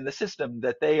had been in the system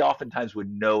that they oftentimes would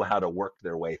know how to work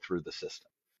their way through the system.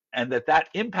 And that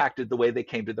impacted the way they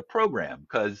came to the program,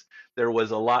 because there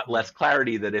was a lot Mm, less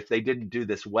clarity that if they didn't do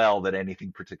this well, that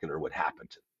anything particular would happen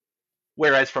to them.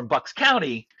 Whereas from Bucks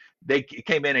County, they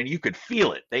came in and you could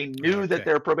feel it. They knew that okay.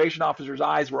 their probation officer's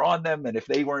eyes were on them, and if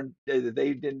they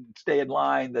didn't stay in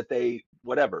line, that they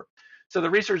whatever. So the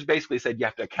research basically said you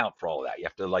have to account for all of that. You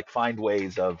have to like find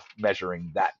ways of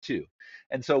measuring that too.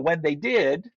 And so when they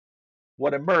did,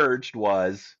 what emerged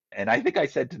was, and I think I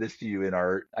said to this to you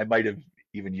I might have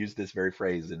even used this very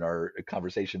phrase in our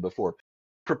conversation before,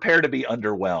 prepare to be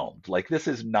underwhelmed. Like, this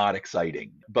is not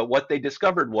exciting. But what they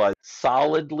discovered was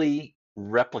solidly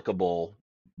replicable,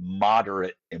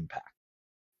 moderate impact.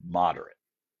 Moderate.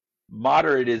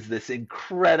 Moderate is this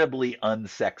incredibly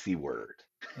unsexy word.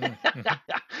 Mm,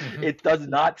 mhm, It does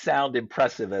not sound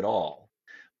impressive at all.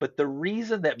 But the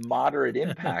reason that moderate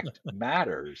impact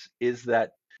matters is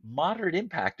that moderate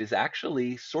impact is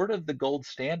actually sort of the gold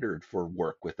standard for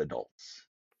work with adults.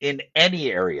 in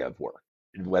any area of work,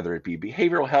 whether it be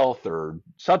behavioral health or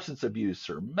substance abuse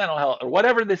or mental health or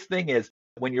whatever this thing is.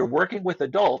 When you're working with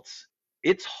adults,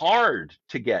 it's hard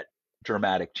to get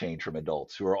dramatic change from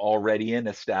adults who are already in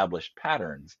established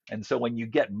patterns. And so when you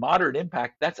get moderate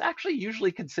impact, that's actually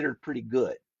usually considered pretty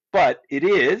good. But it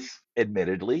is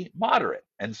admittedly moderate.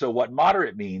 And so what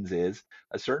moderate means is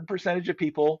a certain percentage of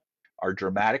people are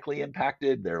dramatically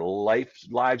impacted, their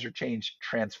lives are changed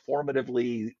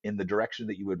transformatively in the direction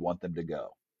that you would want them to go.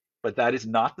 But that is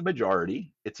not the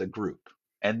majority, it's a group.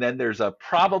 And then there's a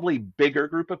probably bigger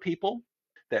group of people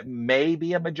that may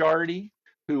be a majority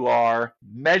who are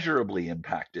measurably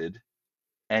impacted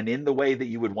and in the way that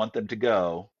you would want them to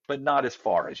go, but not as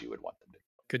far as you would want them to go.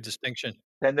 Good distinction.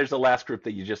 Then there's the last group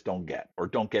that you just don't get or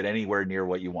don't get anywhere near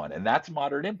what you want. And that's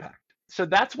moderate impact. So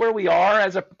that's where we are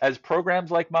as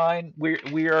programs like mine.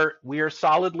 We are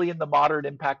solidly in the moderate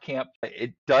impact camp.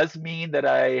 It does mean that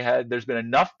there's been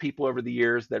enough people over the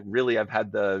years that really I've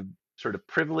had the sort of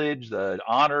privilege, the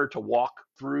honor to walk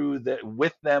through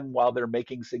with them while they're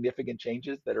making significant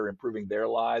changes that are improving their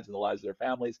lives and the lives of their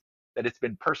families, that it's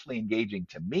been personally engaging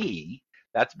to me.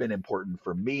 That's been important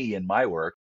for me in my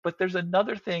work. But there's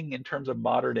another thing in terms of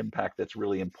moderate impact that's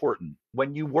really important.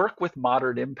 When you work with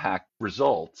moderate impact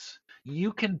results,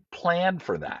 you can plan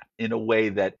for that in a way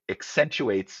that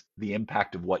accentuates the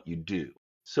impact of what you do.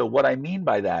 So what I mean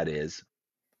by that is,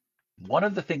 one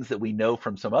of the things that we know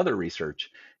from some other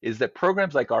research is that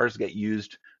programs like ours get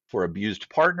used for abused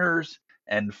partners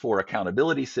and for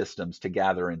accountability systems to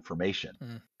gather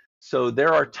information. So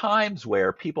there are times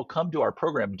where people come to our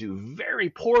program, do very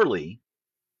poorly,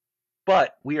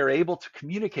 but we are able to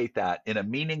communicate that in a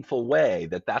meaningful way,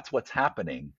 that that's what's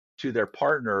happening to their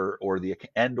partner or the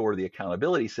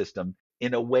accountability system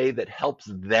in a way that helps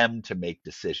them to make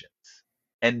decisions.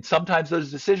 And sometimes those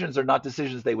decisions are not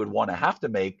decisions they would want to have to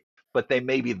make, but they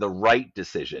may be the right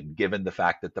decision given the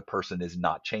fact that the person is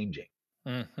not changing.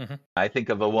 Mm-hmm. I think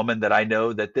of a woman that I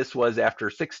know that this was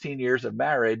after 16 years of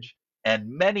marriage and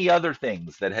many other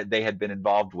things that they had been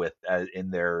involved with in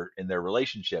their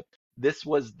relationship. This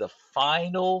was the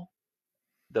final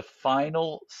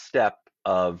step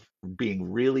of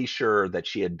being really sure that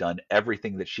she had done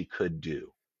everything that she could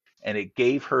do. And it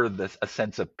gave her a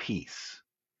sense of peace.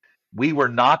 We were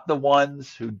not the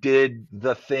ones who did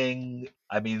the thing.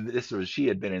 I mean, she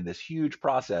had been in this huge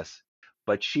process,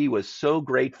 but she was so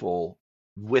grateful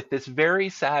with this very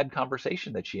sad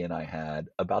conversation that she and I had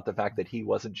about the fact that he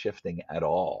wasn't shifting at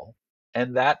all.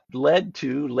 And that led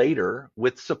to later,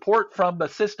 with support from a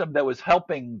system that was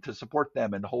helping to support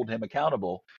them and hold him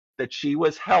accountable, that she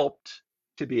was helped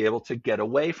to be able to get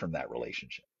away from that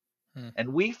relationship.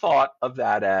 And we thought of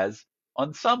that as,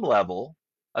 on some level,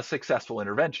 a successful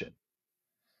intervention.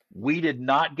 We did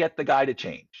not get the guy to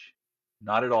change,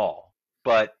 not at all.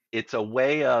 But it's a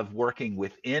way of working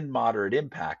within moderate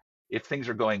impact. If things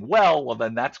are going well,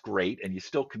 then that's great, and you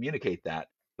still communicate that.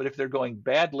 But if they're going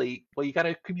badly, well, you got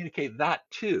to communicate that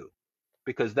too,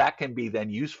 because that can be then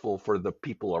useful for the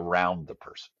people around the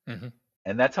person. Mm-hmm.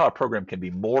 And that's how a program can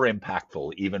be more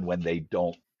impactful, even when they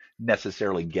don't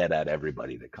necessarily get at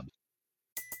everybody that comes.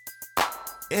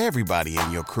 Everybody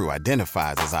in your crew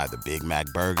identifies as either Big Mac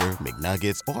Burger,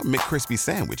 McNuggets, or McCrispy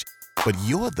Sandwich. But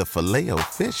you're the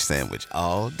Filet-O-Fish Sandwich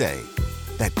all day.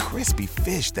 That crispy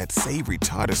fish, that savory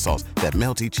tartar sauce, that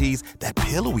melty cheese, that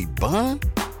pillowy bun.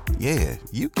 Yeah,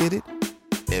 you get it.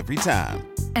 Every time.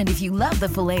 And if you love the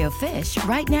Filet-O-Fish,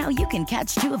 right now you can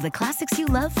catch two of the classics you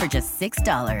love for just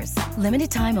 $6.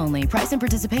 Limited time only. Price and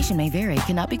participation may vary.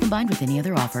 Cannot be combined with any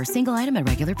other offer. Single item at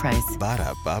regular price.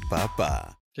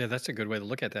 Ba-da-ba-ba-ba. Yeah, that's a good way to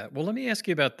look at that. Well, let me ask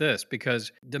you about this,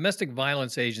 because domestic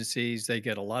violence agencies, they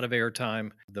get a lot of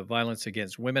airtime. The Violence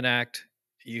Against Women Act,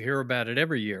 you hear about it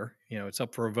every year. You know, it's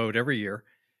up for a vote every year.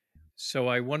 So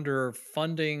I wonder,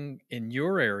 funding in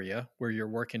your area where you're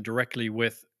working directly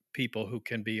with people who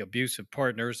can be abusive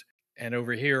partners, and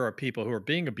over here are people who are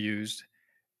being abused,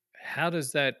 how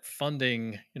does that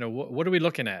funding, what are we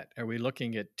looking at? Are we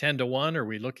looking at 10 to 1? Are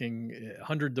we looking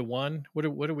 100 to 1?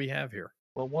 What do we have here?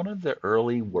 Well, one of the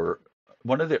early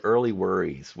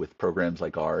worries with programs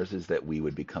like ours is that we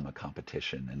would become a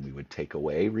competition and we would take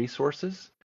away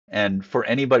resources. And for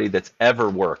anybody that's ever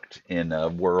worked in a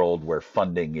world where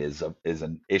funding is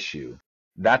an issue,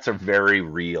 that's a very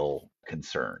real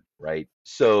concern, right?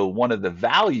 So one of the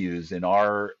values in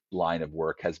our line of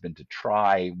work has been to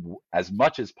try as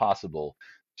much as possible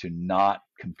to not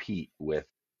compete with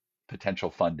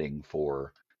potential funding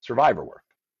for survivor work.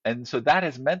 And so that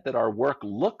has meant that our work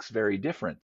looks very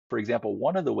different. For example,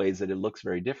 one of the ways that it looks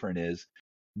very different is,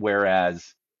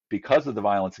 whereas because of the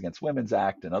Violence Against Women's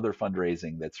Act and other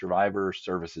fundraising that survivor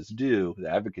services do, the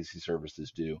advocacy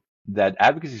services do, that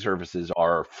advocacy services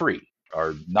are free,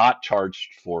 are not charged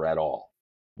for at all.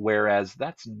 Whereas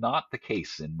that's not the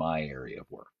case in my area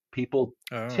of work. People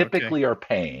typically are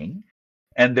paying.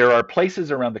 And there are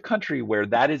places around the country where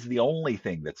that is the only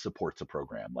thing that supports a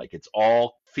program. Like it's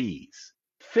all fees.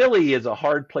 Philly is a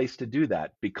hard place to do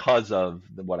that because of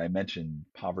what I mentioned,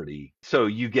 poverty. So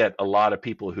you get a lot of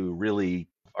people who really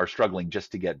are struggling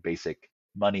just to get basic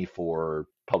money for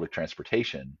public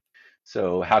transportation.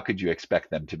 So how could you expect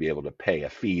them to be able to pay a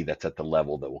fee that's at the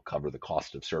level that will cover the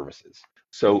cost of services?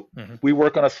 So we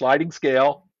work on a sliding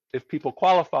scale. If people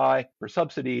qualify for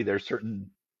subsidy, there's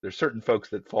certain folks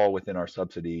that fall within our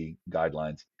subsidy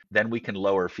guidelines. Then we can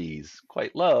lower fees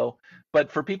quite low. But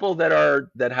for people that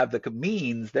have the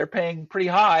means, they're paying pretty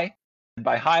high. And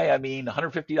by high, I mean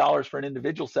 $150 for an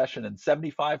individual session and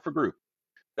 $75 for group.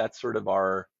 That's sort of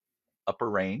our upper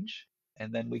range.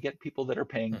 And then we get people that are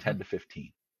paying $10 to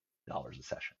 $15 a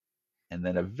session. And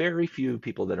then a very few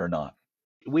people that are not.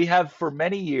 We have for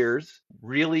many years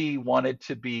really wanted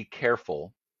to be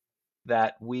careful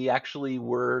that we actually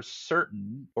were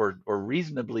certain or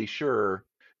reasonably sure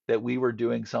that we were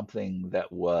doing something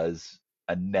that was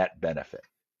a net benefit.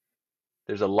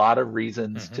 There's a lot of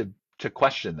reasons to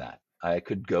question that. We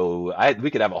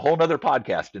could have a whole nother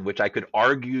podcast in which I could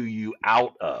argue you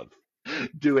out of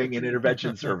doing an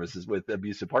intervention services with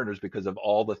abusive partners because of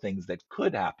all the things that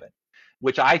could happen,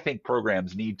 which I think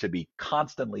programs need to be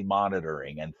constantly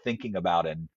monitoring and thinking about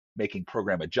and making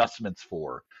program adjustments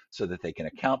for so that they can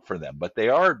account for them. But they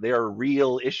are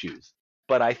real issues.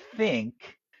 But I think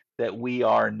that we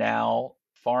are now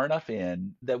far enough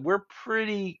in that we're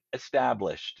pretty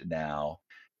established now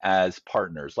as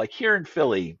partners. Like here in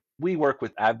Philly, we work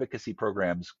with advocacy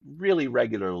programs really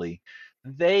regularly.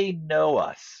 They know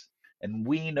us and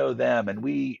we know them,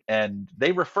 and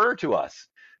they refer to us,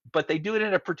 but they do it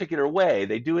in a particular way.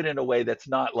 They do it in a way that's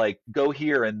not like go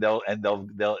here and they'll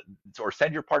or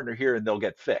send your partner here and they'll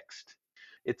get fixed.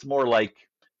 It's more like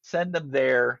send them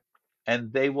there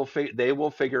and they will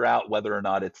figure out whether or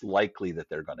not it's likely that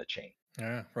they're going to change.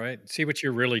 Yeah, right. See what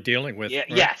you're really dealing with. Yeah,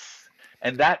 right? Yes.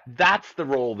 And that's the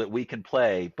role that we can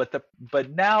play.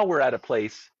 But now we're at a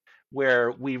place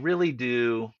where we really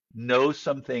do know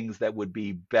some things that would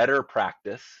be better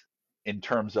practice in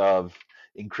terms of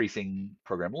increasing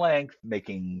program length,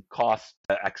 making cost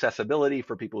accessibility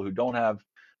for people who don't have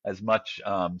as much,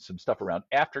 some stuff around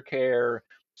aftercare,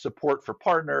 support for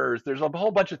partners. There's a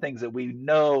whole bunch of things that we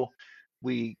know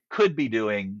we could be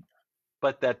doing,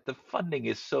 but that the funding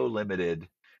is so limited,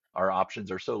 our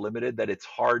options are so limited that it's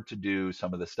hard to do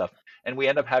some of this stuff. And we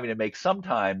end up having to make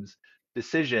sometimes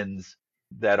decisions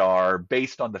that are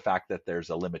based on the fact that there's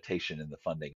a limitation in the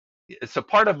funding. So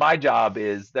part of my job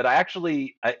is that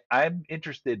I'm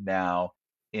interested now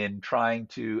in trying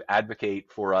to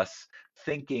advocate for us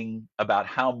thinking about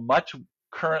how much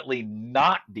currently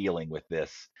not dealing with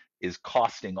this is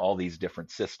costing all these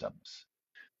different systems.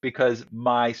 Because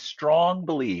my strong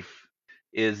belief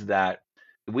is that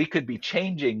we could be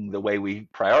changing the way we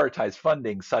prioritize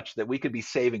funding such that we could be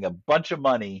saving a bunch of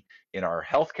money in our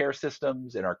healthcare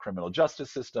systems, in our criminal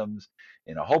justice systems,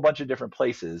 in a whole bunch of different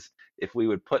places if we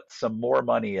would put some more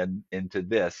money into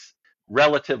this,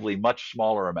 relatively much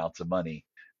smaller amounts of money.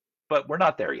 But we're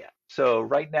not there yet. So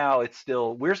right now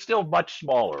we're still much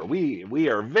smaller. We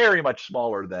are very much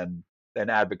smaller than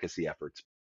advocacy efforts.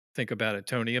 Think about it,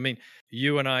 Tony. I mean,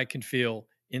 you and I can feel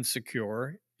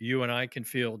insecure. You and I can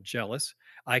feel jealous.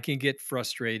 I can get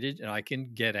frustrated and I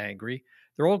can get angry.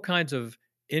 There are all kinds of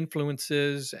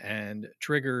influences and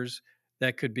triggers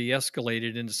that could be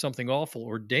escalated into something awful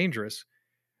or dangerous,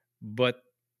 but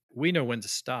we know when to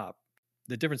stop.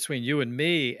 The difference between you and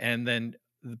me and then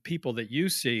the people that you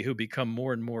see who become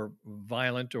more and more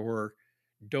violent or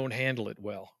don't handle it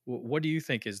well. What do you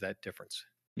think is that difference?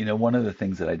 One of the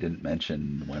things that I didn't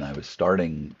mention when I was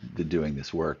starting doing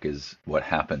this work is what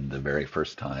happened the very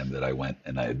first time that I went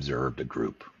and I observed a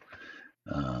group.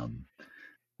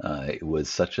 It was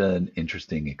such an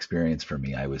interesting experience for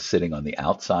me. I was sitting on the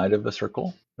outside of a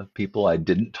circle of people. I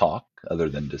didn't talk other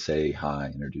than to say hi,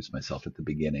 introduce myself at the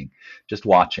beginning, just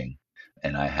watching.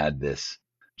 And I had this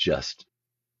just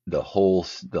the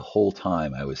whole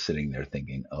time I was sitting there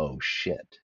thinking, oh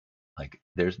shit. Like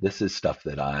this is stuff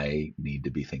that I need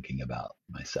to be thinking about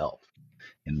myself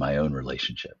in my own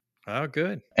relationship. Oh,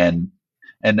 good. And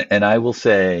I will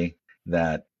say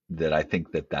that I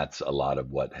think that that's a lot of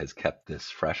what has kept this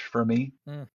fresh for me,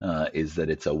 is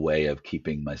that it's a way of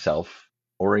keeping myself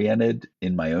oriented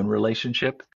in my own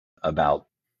relationship about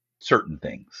certain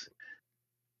things.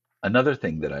 Another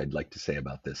thing that I'd like to say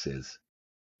about this is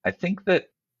I think that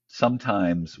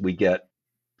sometimes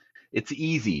it's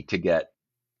easy to get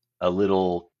a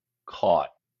little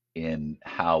caught in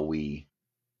how we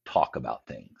talk about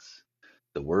things.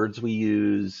 The words we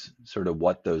use, sort of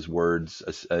what those words,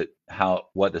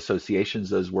 what associations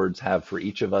those words have for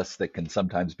each of us that can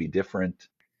sometimes be different.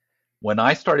 When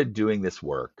I started doing this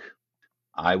work,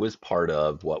 I was part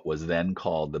of what was then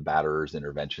called the Batterers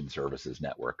Intervention Services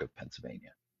Network of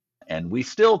Pennsylvania. And we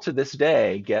still to this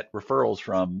day get referrals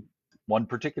from one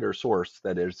particular source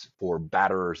that is for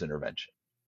batterers intervention.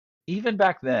 Even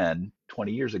back then,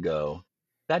 20 years ago,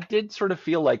 that did sort of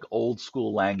feel like old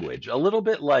school language, a little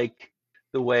bit like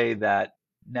the way that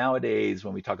nowadays,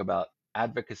 when we talk about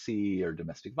advocacy or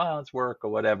domestic violence work or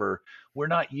whatever, we're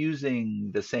not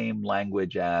using the same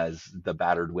language as the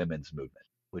battered women's movement,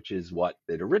 which is what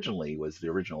it originally was, the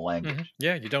original language.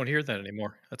 Yeah, you don't hear that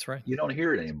anymore. That's right. You don't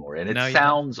hear it anymore, and it Now you don't.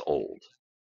 sounds old.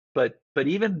 But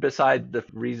even beside the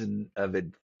reason of it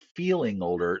feeling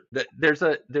older, there's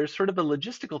sort of a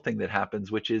logistical thing that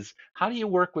happens, which is how do you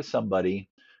work with somebody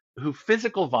who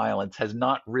physical violence has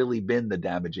not really been the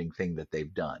damaging thing that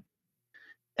they've done,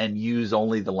 and use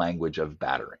only the language of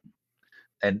battering.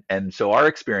 And so our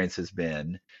experience has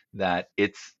been that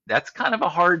that's kind of a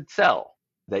hard sell,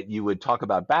 that you would talk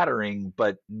about battering,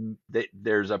 but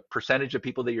there's a percentage of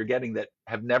people that you're getting that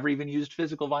have never even used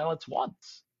physical violence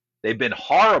once. They've been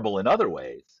horrible in other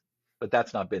ways, but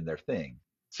that's not been their thing.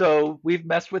 So we've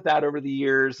messed with that over the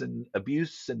years, and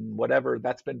abuse and whatever,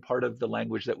 that's been part of the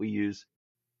language that we use.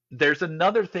 There's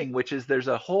another thing, which is there's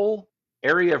a whole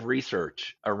area of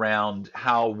research around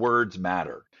how words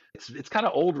matter. It's kind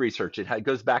of old research. It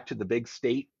goes back to the big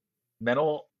state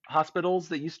mental hospitals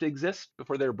that used to exist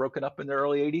before they were broken up in the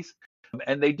early 80s.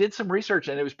 And they did some research,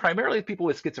 and it was primarily people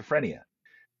with schizophrenia.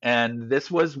 And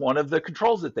this was one of the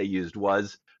controls that they used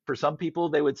was, for some people,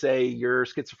 they would say, you're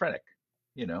schizophrenic,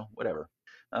 whatever.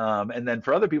 And then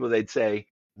for other people, they'd say,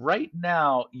 right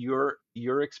now, you're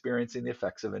experiencing the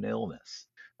effects of an illness.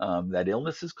 That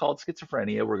illness is called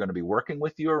schizophrenia. We're going to be working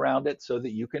with you around it so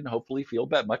that you can hopefully feel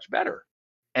much better.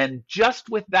 And just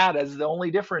with that as the only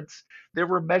difference, there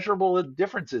were measurable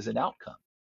differences in outcome.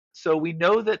 So we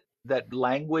know that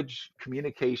language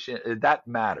communication, that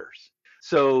matters.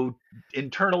 So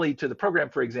internally to the program,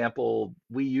 for example,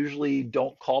 we usually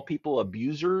don't call people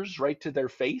abusers right to their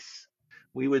face.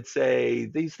 We would say,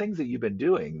 these things that you've been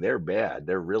doing, they're bad.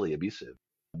 They're really abusive.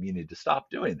 You need to stop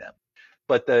doing them.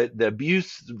 But the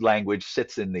abuse language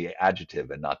sits in the adjective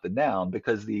and not the noun,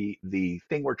 because the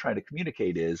thing we're trying to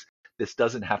communicate is this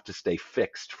doesn't have to stay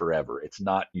fixed forever. It's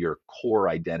not your core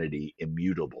identity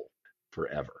immutable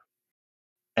forever.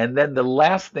 And then the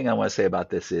last thing I want to say about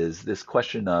this is this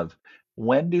question of,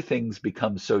 when do things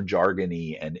become so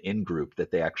jargony and in-group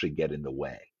that they actually get in the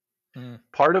way?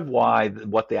 Part of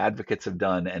what the advocates have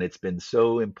done, and it's been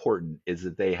so important, is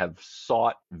that they have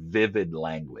sought vivid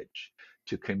language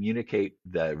to communicate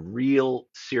the real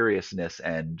seriousness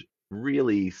and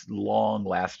really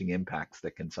long-lasting impacts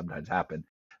that can sometimes happen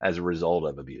as a result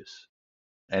of abuse.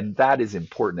 And that is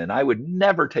important. And I would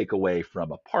never take away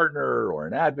from a partner or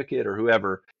an advocate or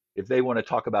whoever if they want to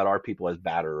talk about our people as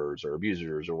batterers or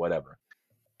abusers or whatever.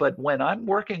 But when I'm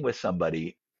working with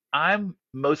somebody, I'm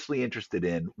mostly interested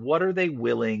in what are they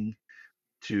willing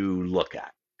to look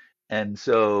at. And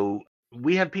so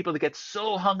we have people that get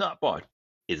so hung up on,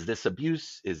 is this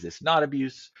abuse? Is this not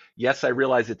abuse? Yes, I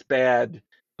realize it's bad,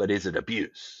 but is it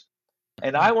abuse?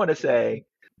 And I want to say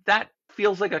that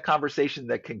feels like a conversation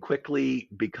that can quickly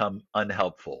become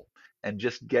unhelpful and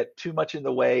just get too much in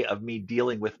the way of me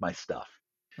dealing with my stuff.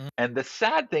 And the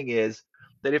sad thing is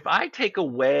that if I take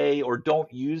away or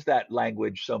don't use that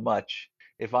language so much,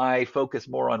 if I focus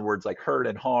more on words like hurt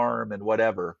and harm and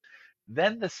whatever,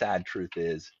 then the sad truth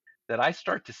is that I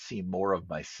start to see more of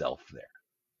myself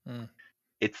there.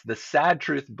 It's the sad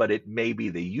truth, but it may be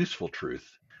the useful truth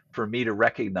for me to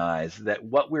recognize that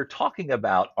what we're talking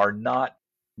about are not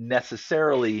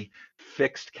necessarily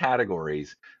fixed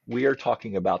categories. We are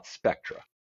talking about spectra,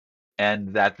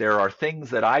 and that there are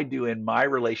things that I do in my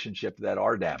relationship that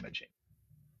are damaging,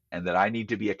 and that I need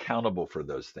to be accountable for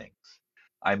those things.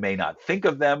 I may not think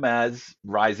of them as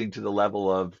rising to the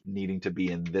level of needing to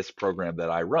be in this program that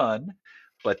I run,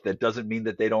 but that doesn't mean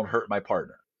that they don't hurt my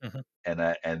partner.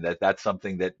 And that's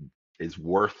something that is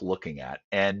worth looking at.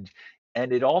 And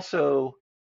it also,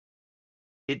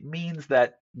 it means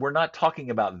that we're not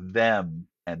talking about them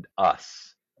and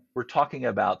us. We're talking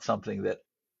about something that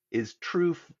is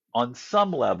true on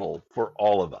some level for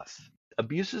all of us.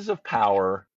 Abuses of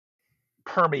power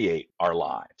permeate our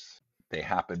lives. They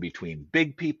happen between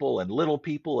big people and little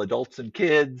people, adults and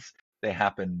kids. They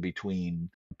happen between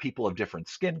people of different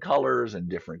skin colors and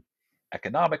different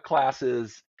economic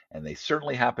classes, and they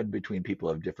certainly happen between people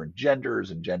of different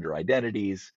genders and gender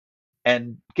identities.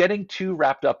 And getting too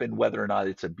wrapped up in whether or not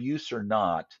it's abuse or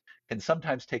not can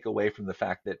sometimes take away from the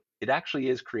fact that it actually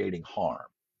is creating harm.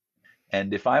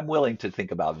 And if I'm willing to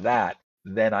think about that,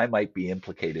 then I might be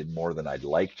implicated more than I'd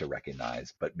like to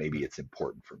recognize, but maybe it's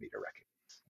important for me to recognize.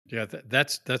 Yeah,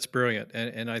 that's brilliant,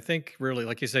 and I think really,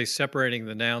 like you say, separating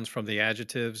the nouns from the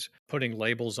adjectives, putting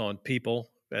labels on people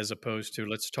as opposed to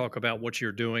let's talk about what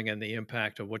you're doing and the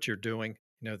impact of what you're doing.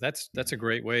 That's a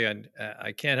great way, and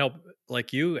I can't help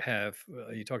like you have.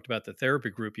 You talked about the therapy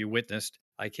group you witnessed.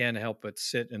 I can't help but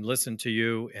sit and listen to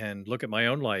you and look at my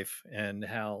own life and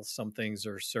how some things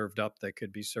are served up that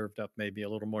could be served up maybe a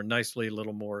little more nicely, a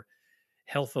little more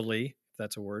healthily, if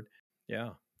that's a word.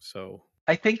 Yeah. So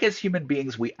I think as human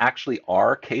beings, we actually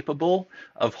are capable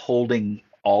of holding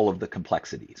all of the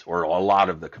complexities or a lot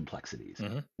of the complexities.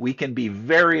 We can be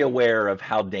very aware of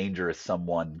how dangerous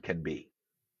someone can be,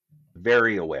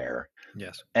 very aware,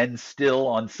 yes. and still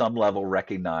on some level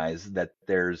recognize that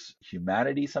there's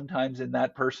humanity sometimes in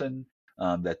that person,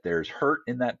 that there's hurt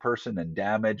in that person and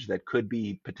damage that could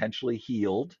be potentially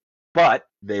healed, but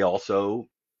they also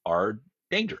are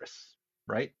dangerous,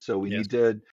 right? So we Yes. need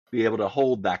to be able to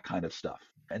hold that kind of stuff.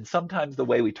 And sometimes the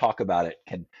way we talk about it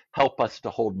can help us to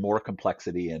hold more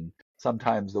complexity, and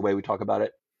sometimes the way we talk about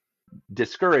it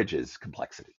discourages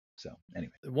complexity. So,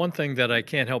 anyway. One thing that I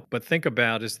can't help but think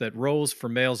about is that roles for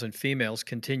males and females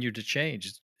continue to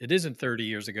change. It isn't 30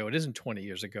 years ago, it isn't 20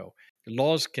 years ago.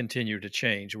 Laws continue to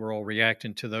change. We're all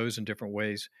reacting to those in different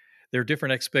ways. There are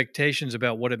different expectations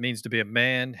about what it means to be a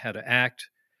man, how to act,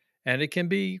 and it can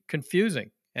be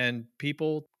confusing. And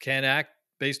people can act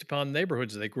based upon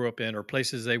neighborhoods they grew up in or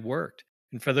places they worked.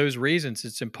 And for those reasons,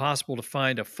 it's impossible to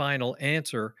find a final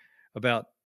answer about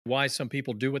why some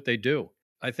people do what they do.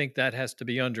 I think that has to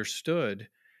be understood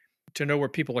to know where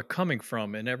people are coming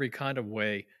from in every kind of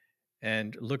way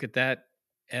and look at that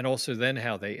and also then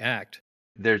how they act.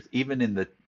 There's even in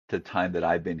the time that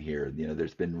I've been here,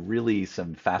 there's been really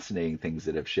some fascinating things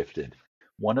that have shifted.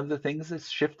 One of the things that's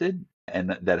shifted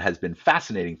and that has been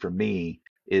fascinating for me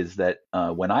is that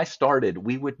when I started,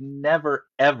 we would never,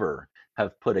 ever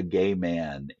have put a gay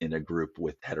man in a group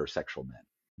with heterosexual men.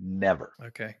 Never.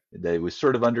 Okay. It was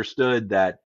sort of understood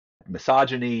that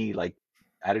misogyny, like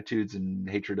attitudes and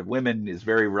hatred of women, is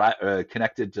very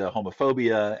connected to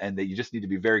homophobia, and that you just need to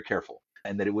be very careful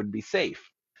and that it wouldn't be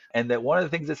safe. And that one of the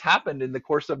things that's happened in the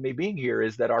course of me being here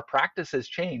is that our practice has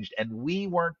changed, and we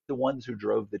weren't the ones who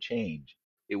drove the change.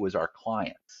 It was our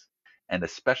clients, and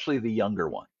especially the younger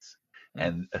ones,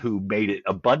 and who made it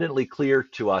abundantly clear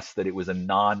to us that it was a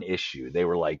non-issue. They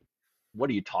were like, what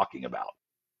are you talking about?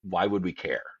 Why would we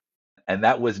care? And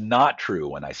that was not true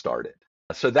when I started.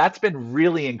 So that's been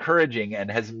really encouraging and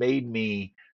has made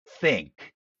me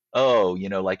think, oh,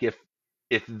 like if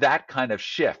that kind of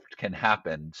shift can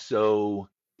happen so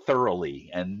thoroughly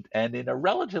and in a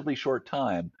relatively short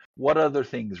time, what other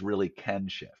things really can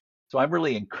shift? So I'm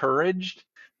really encouraged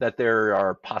that there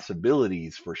are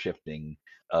possibilities for shifting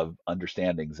of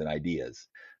understandings and ideas.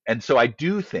 And so I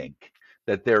do think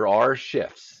that there are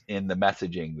shifts in the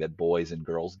messaging that boys and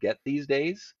girls get these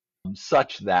days,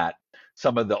 such that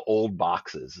some of the old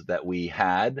boxes that we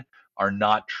had are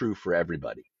not true for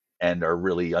everybody and are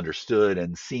really understood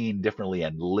and seen differently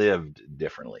and lived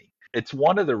differently. It's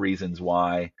one of the reasons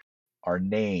why our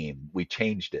name, we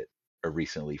changed it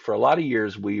recently. For a lot of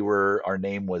years, our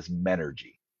name was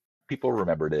Menergy. People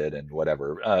remembered it and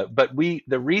whatever. But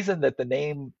the reason that the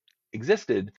name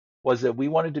existed was that we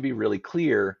wanted to be really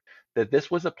clear that this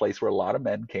was a place where a lot of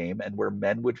men came and where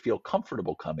men would feel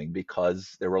comfortable coming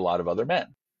because there were a lot of other men.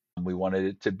 We wanted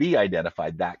it to be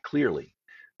identified that clearly.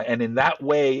 And in that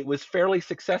way, it was fairly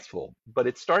successful. But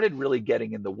it started really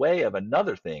getting in the way of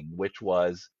another thing, which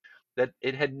was that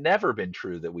it had never been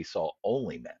true that we saw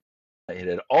only men. It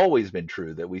had always been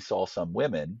true that we saw some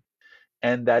women,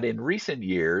 and that in recent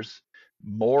years,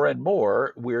 more and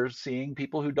more, we're seeing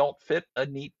people who don't fit a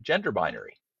neat gender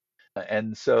binary.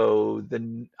 And so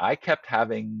then I kept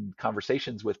having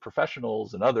conversations with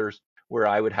professionals and others where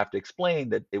I would have to explain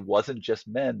that it wasn't just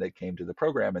men that came to the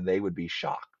program, and they would be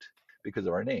shocked because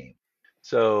of our name.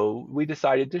 So we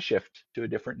decided to shift to a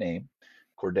different name,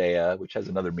 Cordea, which has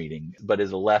another meaning, but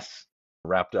is less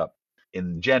wrapped up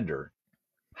in gender.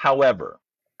 However,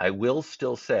 I will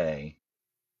still say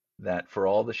that for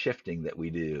all the shifting that we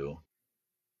do,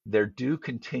 there do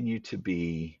continue to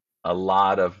be a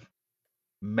lot of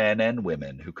men and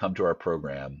women who come to our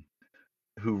program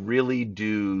who really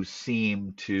do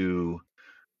seem to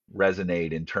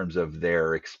resonate in terms of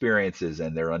their experiences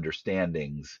and their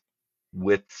understandings,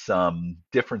 with some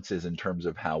differences in terms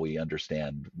of how we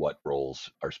understand what roles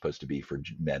are supposed to be for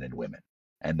men and women.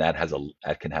 And that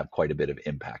can have quite a bit of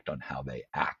impact on how they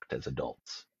act as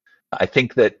adults. I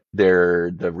think that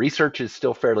the research is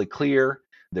still fairly clear.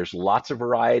 There's lots of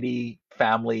variety,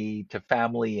 family to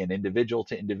family and individual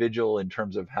to individual, in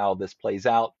terms of how this plays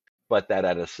out, but that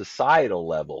at a societal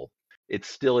level, it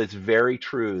still is very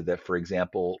true that, for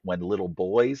example, when little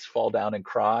boys fall down and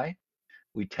cry,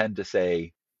 we tend to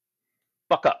say,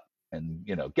 buck up and,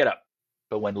 get up.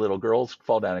 But when little girls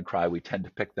fall down and cry, we tend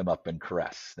to pick them up and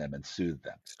caress them and soothe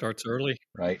them. Starts early.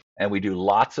 Right. And we do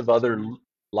lots of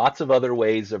other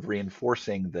ways of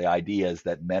reinforcing the ideas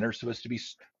that men are supposed to be,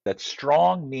 that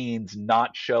strong means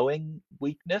not showing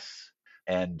weakness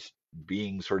and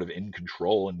being sort of in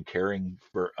control and caring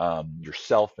for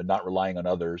yourself and not relying on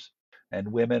others.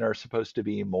 And women are supposed to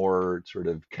be more sort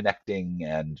of connecting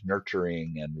and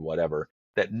nurturing and whatever.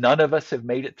 That none of us have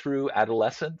made it through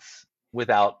adolescence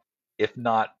without, if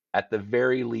not at the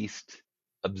very least,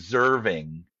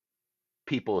 observing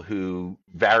people who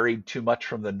varied too much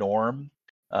from the norm,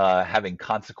 having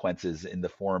consequences in the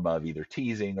form of either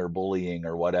teasing or bullying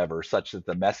or whatever, such that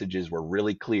the messages were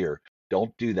really clear.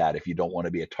 Don't do that if you don't want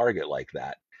to be a target like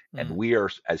that. And we are,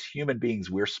 as human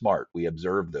beings, we're smart. We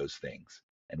observe those things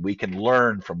and we can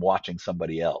learn from watching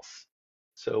somebody else.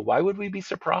 So why would we be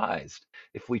surprised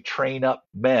if we train up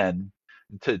men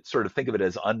to sort of think of it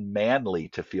as unmanly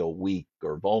to feel weak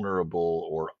or vulnerable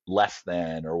or less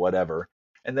than or whatever?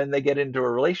 And then they get into a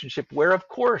relationship where, of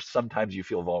course, sometimes you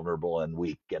feel vulnerable and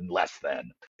weak and less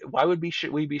than. Why would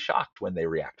we be shocked when they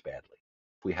react badly?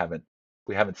 We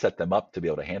haven't set them up to be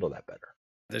able to handle that better.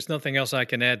 There's nothing else I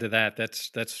can add to that.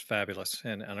 That's fabulous,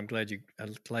 and I'm glad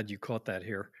you caught that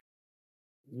here.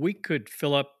 We could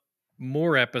fill up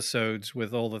more episodes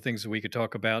with all the things that we could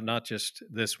talk about, not just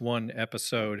this one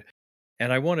episode.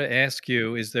 And I want to ask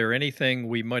you, is there anything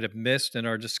we might have missed in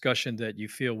our discussion that you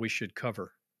feel we should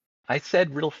cover? I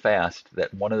said real fast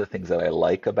that one of the things that I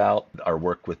like about our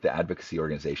work with the advocacy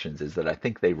organizations is that I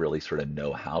think they really sort of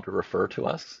know how to refer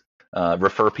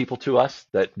people to us,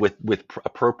 that with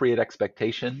appropriate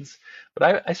expectations.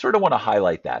 But I sort of want to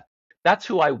highlight that. That's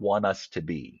who I want us to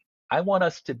be. I want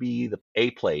us to be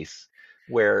a place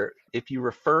where if you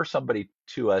refer somebody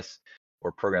to us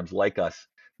or programs like us,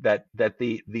 that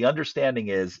the understanding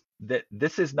is that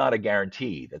this is not a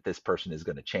guarantee that this person is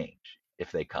going to change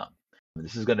if they come.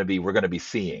 We're going to be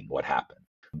seeing what happened,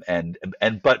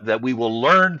 but that we will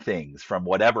learn things from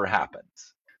whatever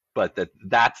happens, but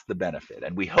that's the benefit.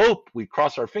 And we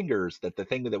cross our fingers that the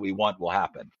thing that we want will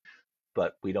happen,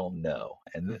 but we don't know.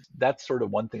 And that's sort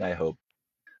of one thing I hope.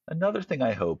 Another thing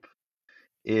I hope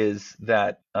is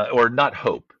that, or not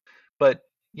hope, but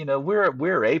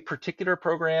we're a particular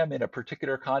program in a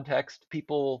particular context.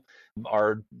 People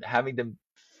are having to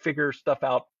figure stuff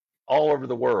out all over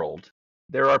the world.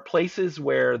 There are places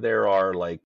where there are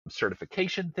like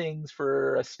certification things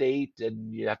for a state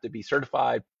and you have to be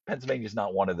certified. Pennsylvania is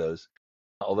not one of those,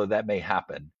 although that may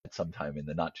happen at some time in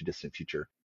the not too distant future.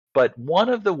 But one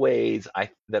of the ways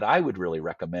that I would really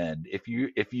recommend, if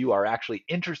you are actually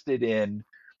interested in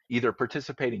either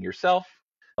participating yourself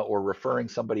or referring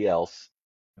somebody else,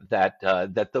 that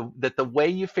the way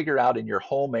you figure out in your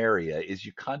home area is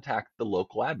you contact the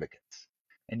local advocates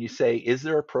and you say, is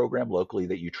there a program locally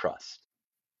that you trust?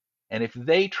 And if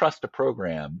they trust a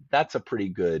program, that's a pretty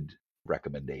good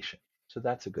recommendation. So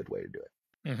that's a good way to do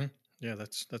it. Mm-hmm. Yeah,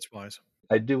 that's wise.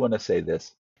 I do want to say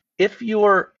this. If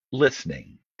you're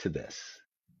listening to this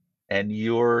and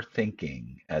you're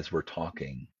thinking as we're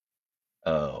talking,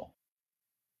 oh,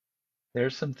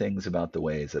 there's some things about the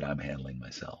ways that I'm handling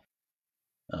myself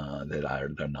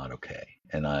they're not okay,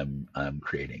 and I'm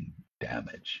creating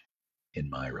damage in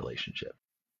my relationships.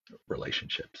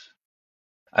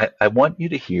 I want you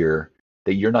to hear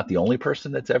that you're not the only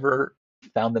person that's ever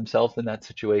found themselves in that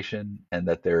situation, and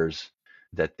that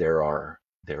there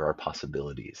are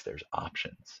possibilities, there's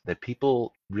options, that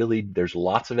people really, there's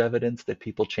lots of evidence that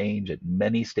people change at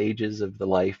many stages of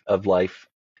life.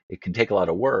 It can take a lot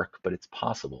of work, but it's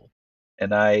possible.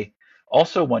 And I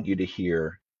also want you to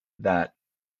hear that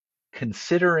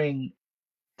considering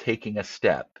taking a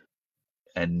step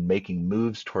and making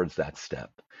moves towards that step,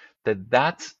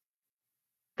 that's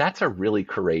a really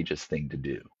courageous thing to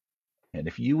do. And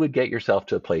if you would get yourself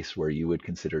to a place where you would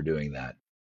consider doing that,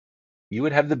 you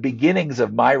would have the beginnings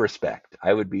of my respect.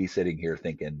 I would be sitting here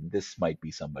thinking, this might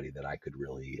be somebody that I could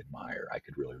really admire, I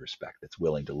could really respect, that's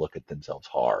willing to look at themselves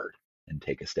hard and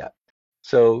take a step.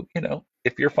 So,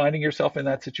 if you're finding yourself in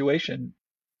that situation,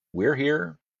 we're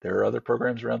here. There are other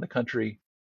programs around the country.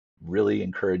 really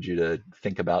encourage you to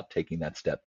think about taking that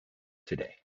step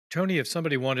today. Tony, if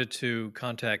somebody wanted to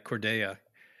contact Cordea,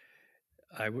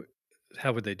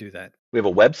 how would they do that? We have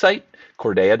a website,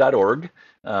 cordea.org,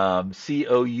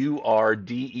 Courdea.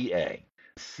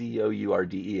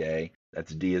 Courdea.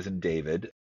 That's D as in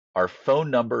David. Our phone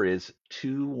number is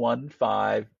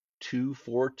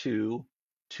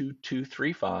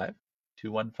 215-242-2235.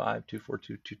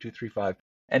 215-242-2235.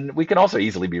 And we can also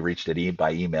easily be reached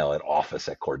by email at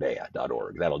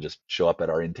office@cordea.org. That'll just show up at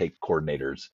our intake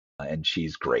coordinators, and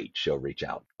she's great. She'll reach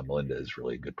out. Melinda is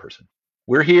really a good person.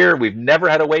 We're here. We've never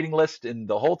had a waiting list in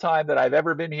the whole time that I've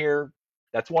ever been here.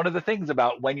 That's one of the things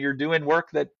about when you're doing work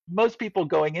that most people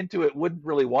going into it wouldn't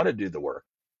really want to do the work.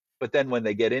 But then when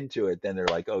they get into it, then they're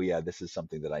like, oh yeah, this is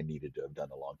something that I needed to have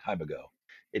done a long time ago.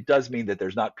 It does mean that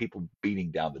there's not people beating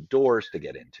down the doors to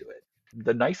get into it.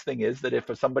 The nice thing is that if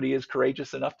somebody is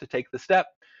courageous enough to take the step,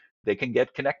 they can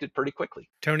get connected pretty quickly.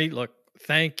 Tony, look,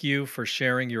 thank you for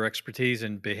sharing your expertise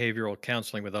in behavioral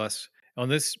counseling with us. On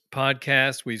this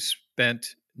podcast, we've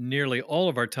spent nearly all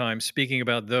of our time speaking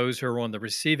about those who are on the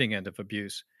receiving end of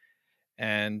abuse.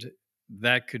 And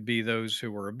that could be those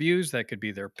who were abused. That could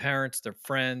be their parents, their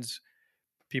friends,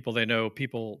 people they know,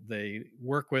 people they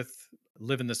work with,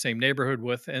 live in the same neighborhood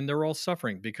with, and they're all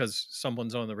suffering because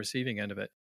someone's on the receiving end of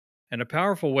it. And a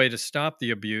powerful way to stop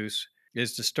the abuse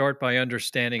is to start by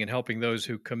understanding and helping those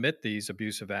who commit these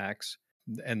abusive acts.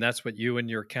 And that's what you and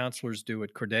your counselors do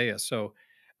at Cordea. So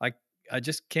I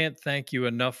just can't thank you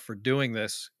enough for doing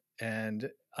this.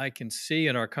 And I can see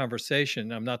in our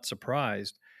conversation, I'm not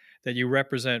surprised, that you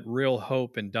represent real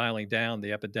hope in dialing down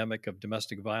the epidemic of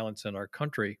domestic violence in our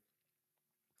country.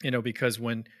 Because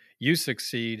when you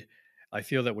succeed, I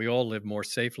feel that we all live more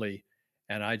safely.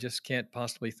 And I just can't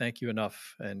possibly thank you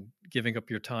enough and giving up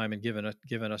your time and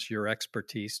giving us your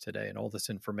expertise today and all this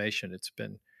information. It's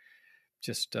been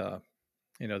just,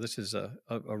 this is a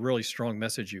really strong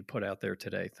message you put out there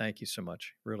today. Thank you so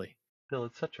much, really. Bill,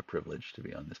 it's such a privilege to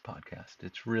be on this podcast.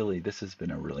 This has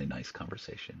been a really nice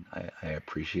conversation. I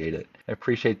appreciate it. I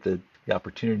appreciate the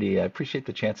opportunity. I appreciate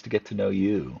the chance to get to know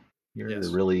you. You're a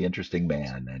really interesting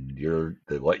man, and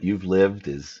what you've lived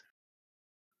is,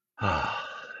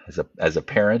 as a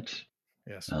parent,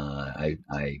 yes, I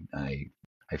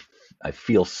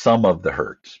feel some of the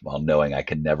hurt while knowing I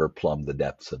can never plumb the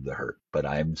depths of the hurt. But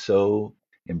I'm so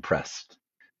impressed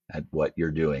at what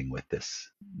you're doing with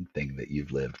this thing that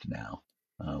you've lived now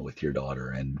with your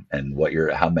daughter, and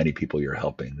how many people you're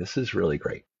helping. This is really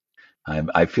great.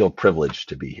 I feel privileged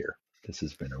to be here. This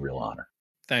has been a real honor.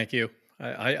 Thank you.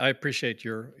 I appreciate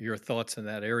your thoughts in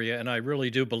that area, and I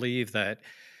really do believe that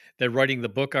writing the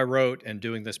book I wrote and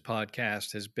doing this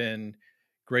podcast has been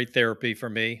great therapy for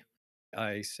me.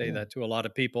 I say that to a lot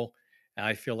of people.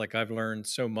 I feel like I've learned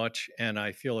so much, and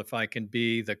I feel if I can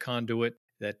be the conduit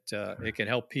that it can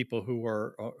help people who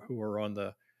are on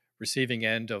the receiving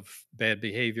end of bad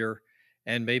behavior,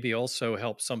 and maybe also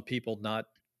help some people not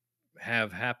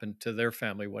have happened to their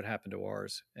family what happened to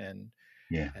ours. And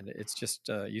it's just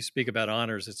you speak about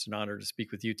honors. It's an honor to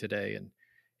speak with you today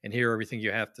and hear everything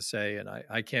you have to say. And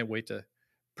I can't wait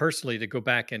to go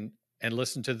back and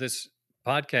listen to this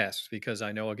podcast, because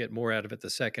I know I'll get more out of it the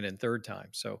second and third time.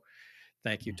 So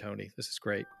thank you, Tony. This is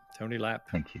great. Tony Lapp.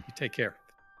 Thank you. You take care.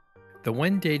 The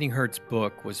When Dating Hurts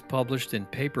book was published in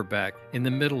paperback in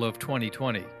the middle of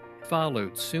 2020,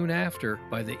 followed soon after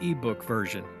by the ebook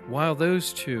version. While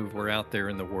those two were out there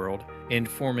in the world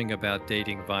informing about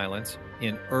dating violence,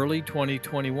 in early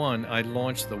 2021, I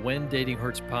launched the When Dating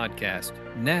Hurts podcast.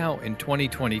 Now in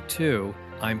 2022,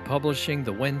 I'm publishing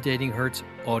the When Dating Hurts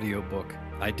audiobook.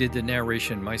 I did the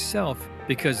narration myself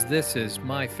because this is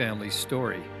my family's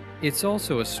story. It's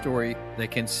also a story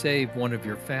that can save one of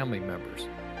your family members.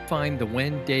 Find the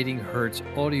When Dating Hurts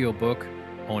audiobook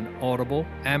on Audible,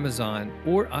 Amazon,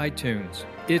 or iTunes.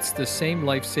 It's the same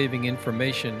life-saving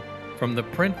information from the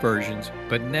print versions,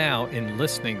 but now in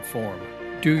listening form.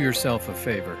 Do yourself a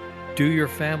favor. Do your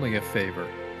family a favor.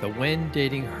 The When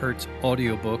Dating Hurts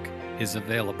audiobook is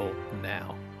available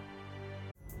now.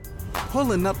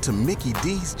 Pulling up to Mickey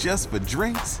D's just for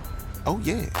drinks? Oh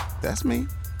yeah, that's me.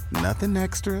 Nothing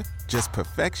extra, just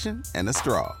perfection and a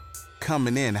straw.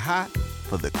 Coming in hot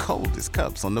for the coldest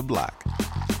cups on the block.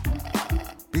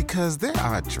 Because there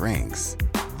are drinks.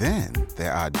 Then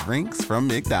there are drinks from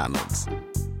McDonald's.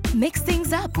 Mix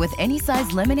things up with any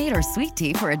size lemonade or sweet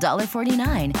tea for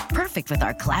 $1.49. Perfect with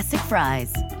our classic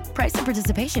fries. Price and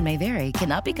participation may vary.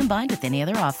 Cannot be combined with any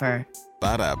other offer.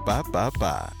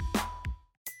 Ba-da-ba-ba-ba.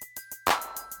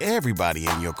 Everybody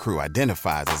in your crew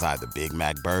identifies as either Big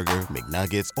Mac Burger,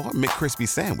 McNuggets, or McCrispy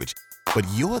Sandwich. But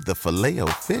you're the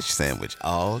Filet-O-Fish Sandwich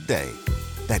all day.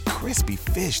 That crispy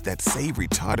fish, that savory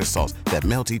tartar sauce, that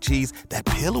melty cheese, that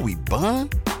pillowy bun.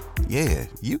 Yeah,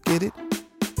 you get it.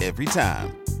 Every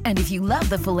time. And if you love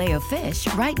the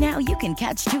Filet-O-Fish, right now you can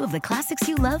catch two of the classics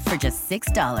you love for just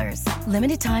 $6.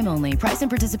 Limited time only. Price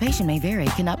and participation may vary.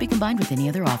 Cannot be combined with any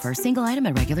other offer. Single item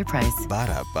at regular price.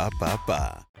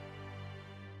 Ba-da-ba-ba-ba.